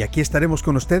 Y aquí estaremos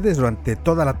con ustedes durante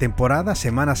toda la temporada,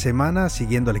 semana a semana,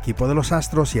 siguiendo al equipo de los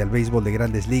Astros y al béisbol de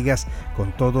Grandes Ligas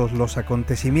con todos los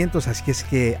acontecimientos. Así que es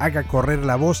que haga correr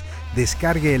la voz,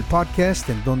 descargue el podcast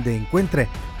en donde encuentre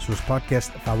sus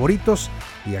podcasts favoritos.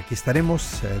 Y aquí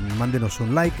estaremos, mándenos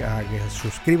un like,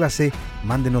 suscríbase,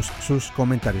 mándenos sus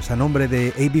comentarios. A nombre de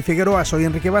AB Figueroa, soy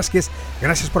Enrique Vázquez.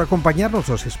 Gracias por acompañarnos.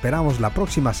 Los esperamos la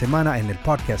próxima semana en el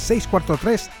podcast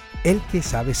 643, El que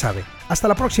sabe, sabe. Hasta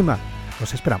la próxima.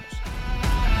 Los esperamos.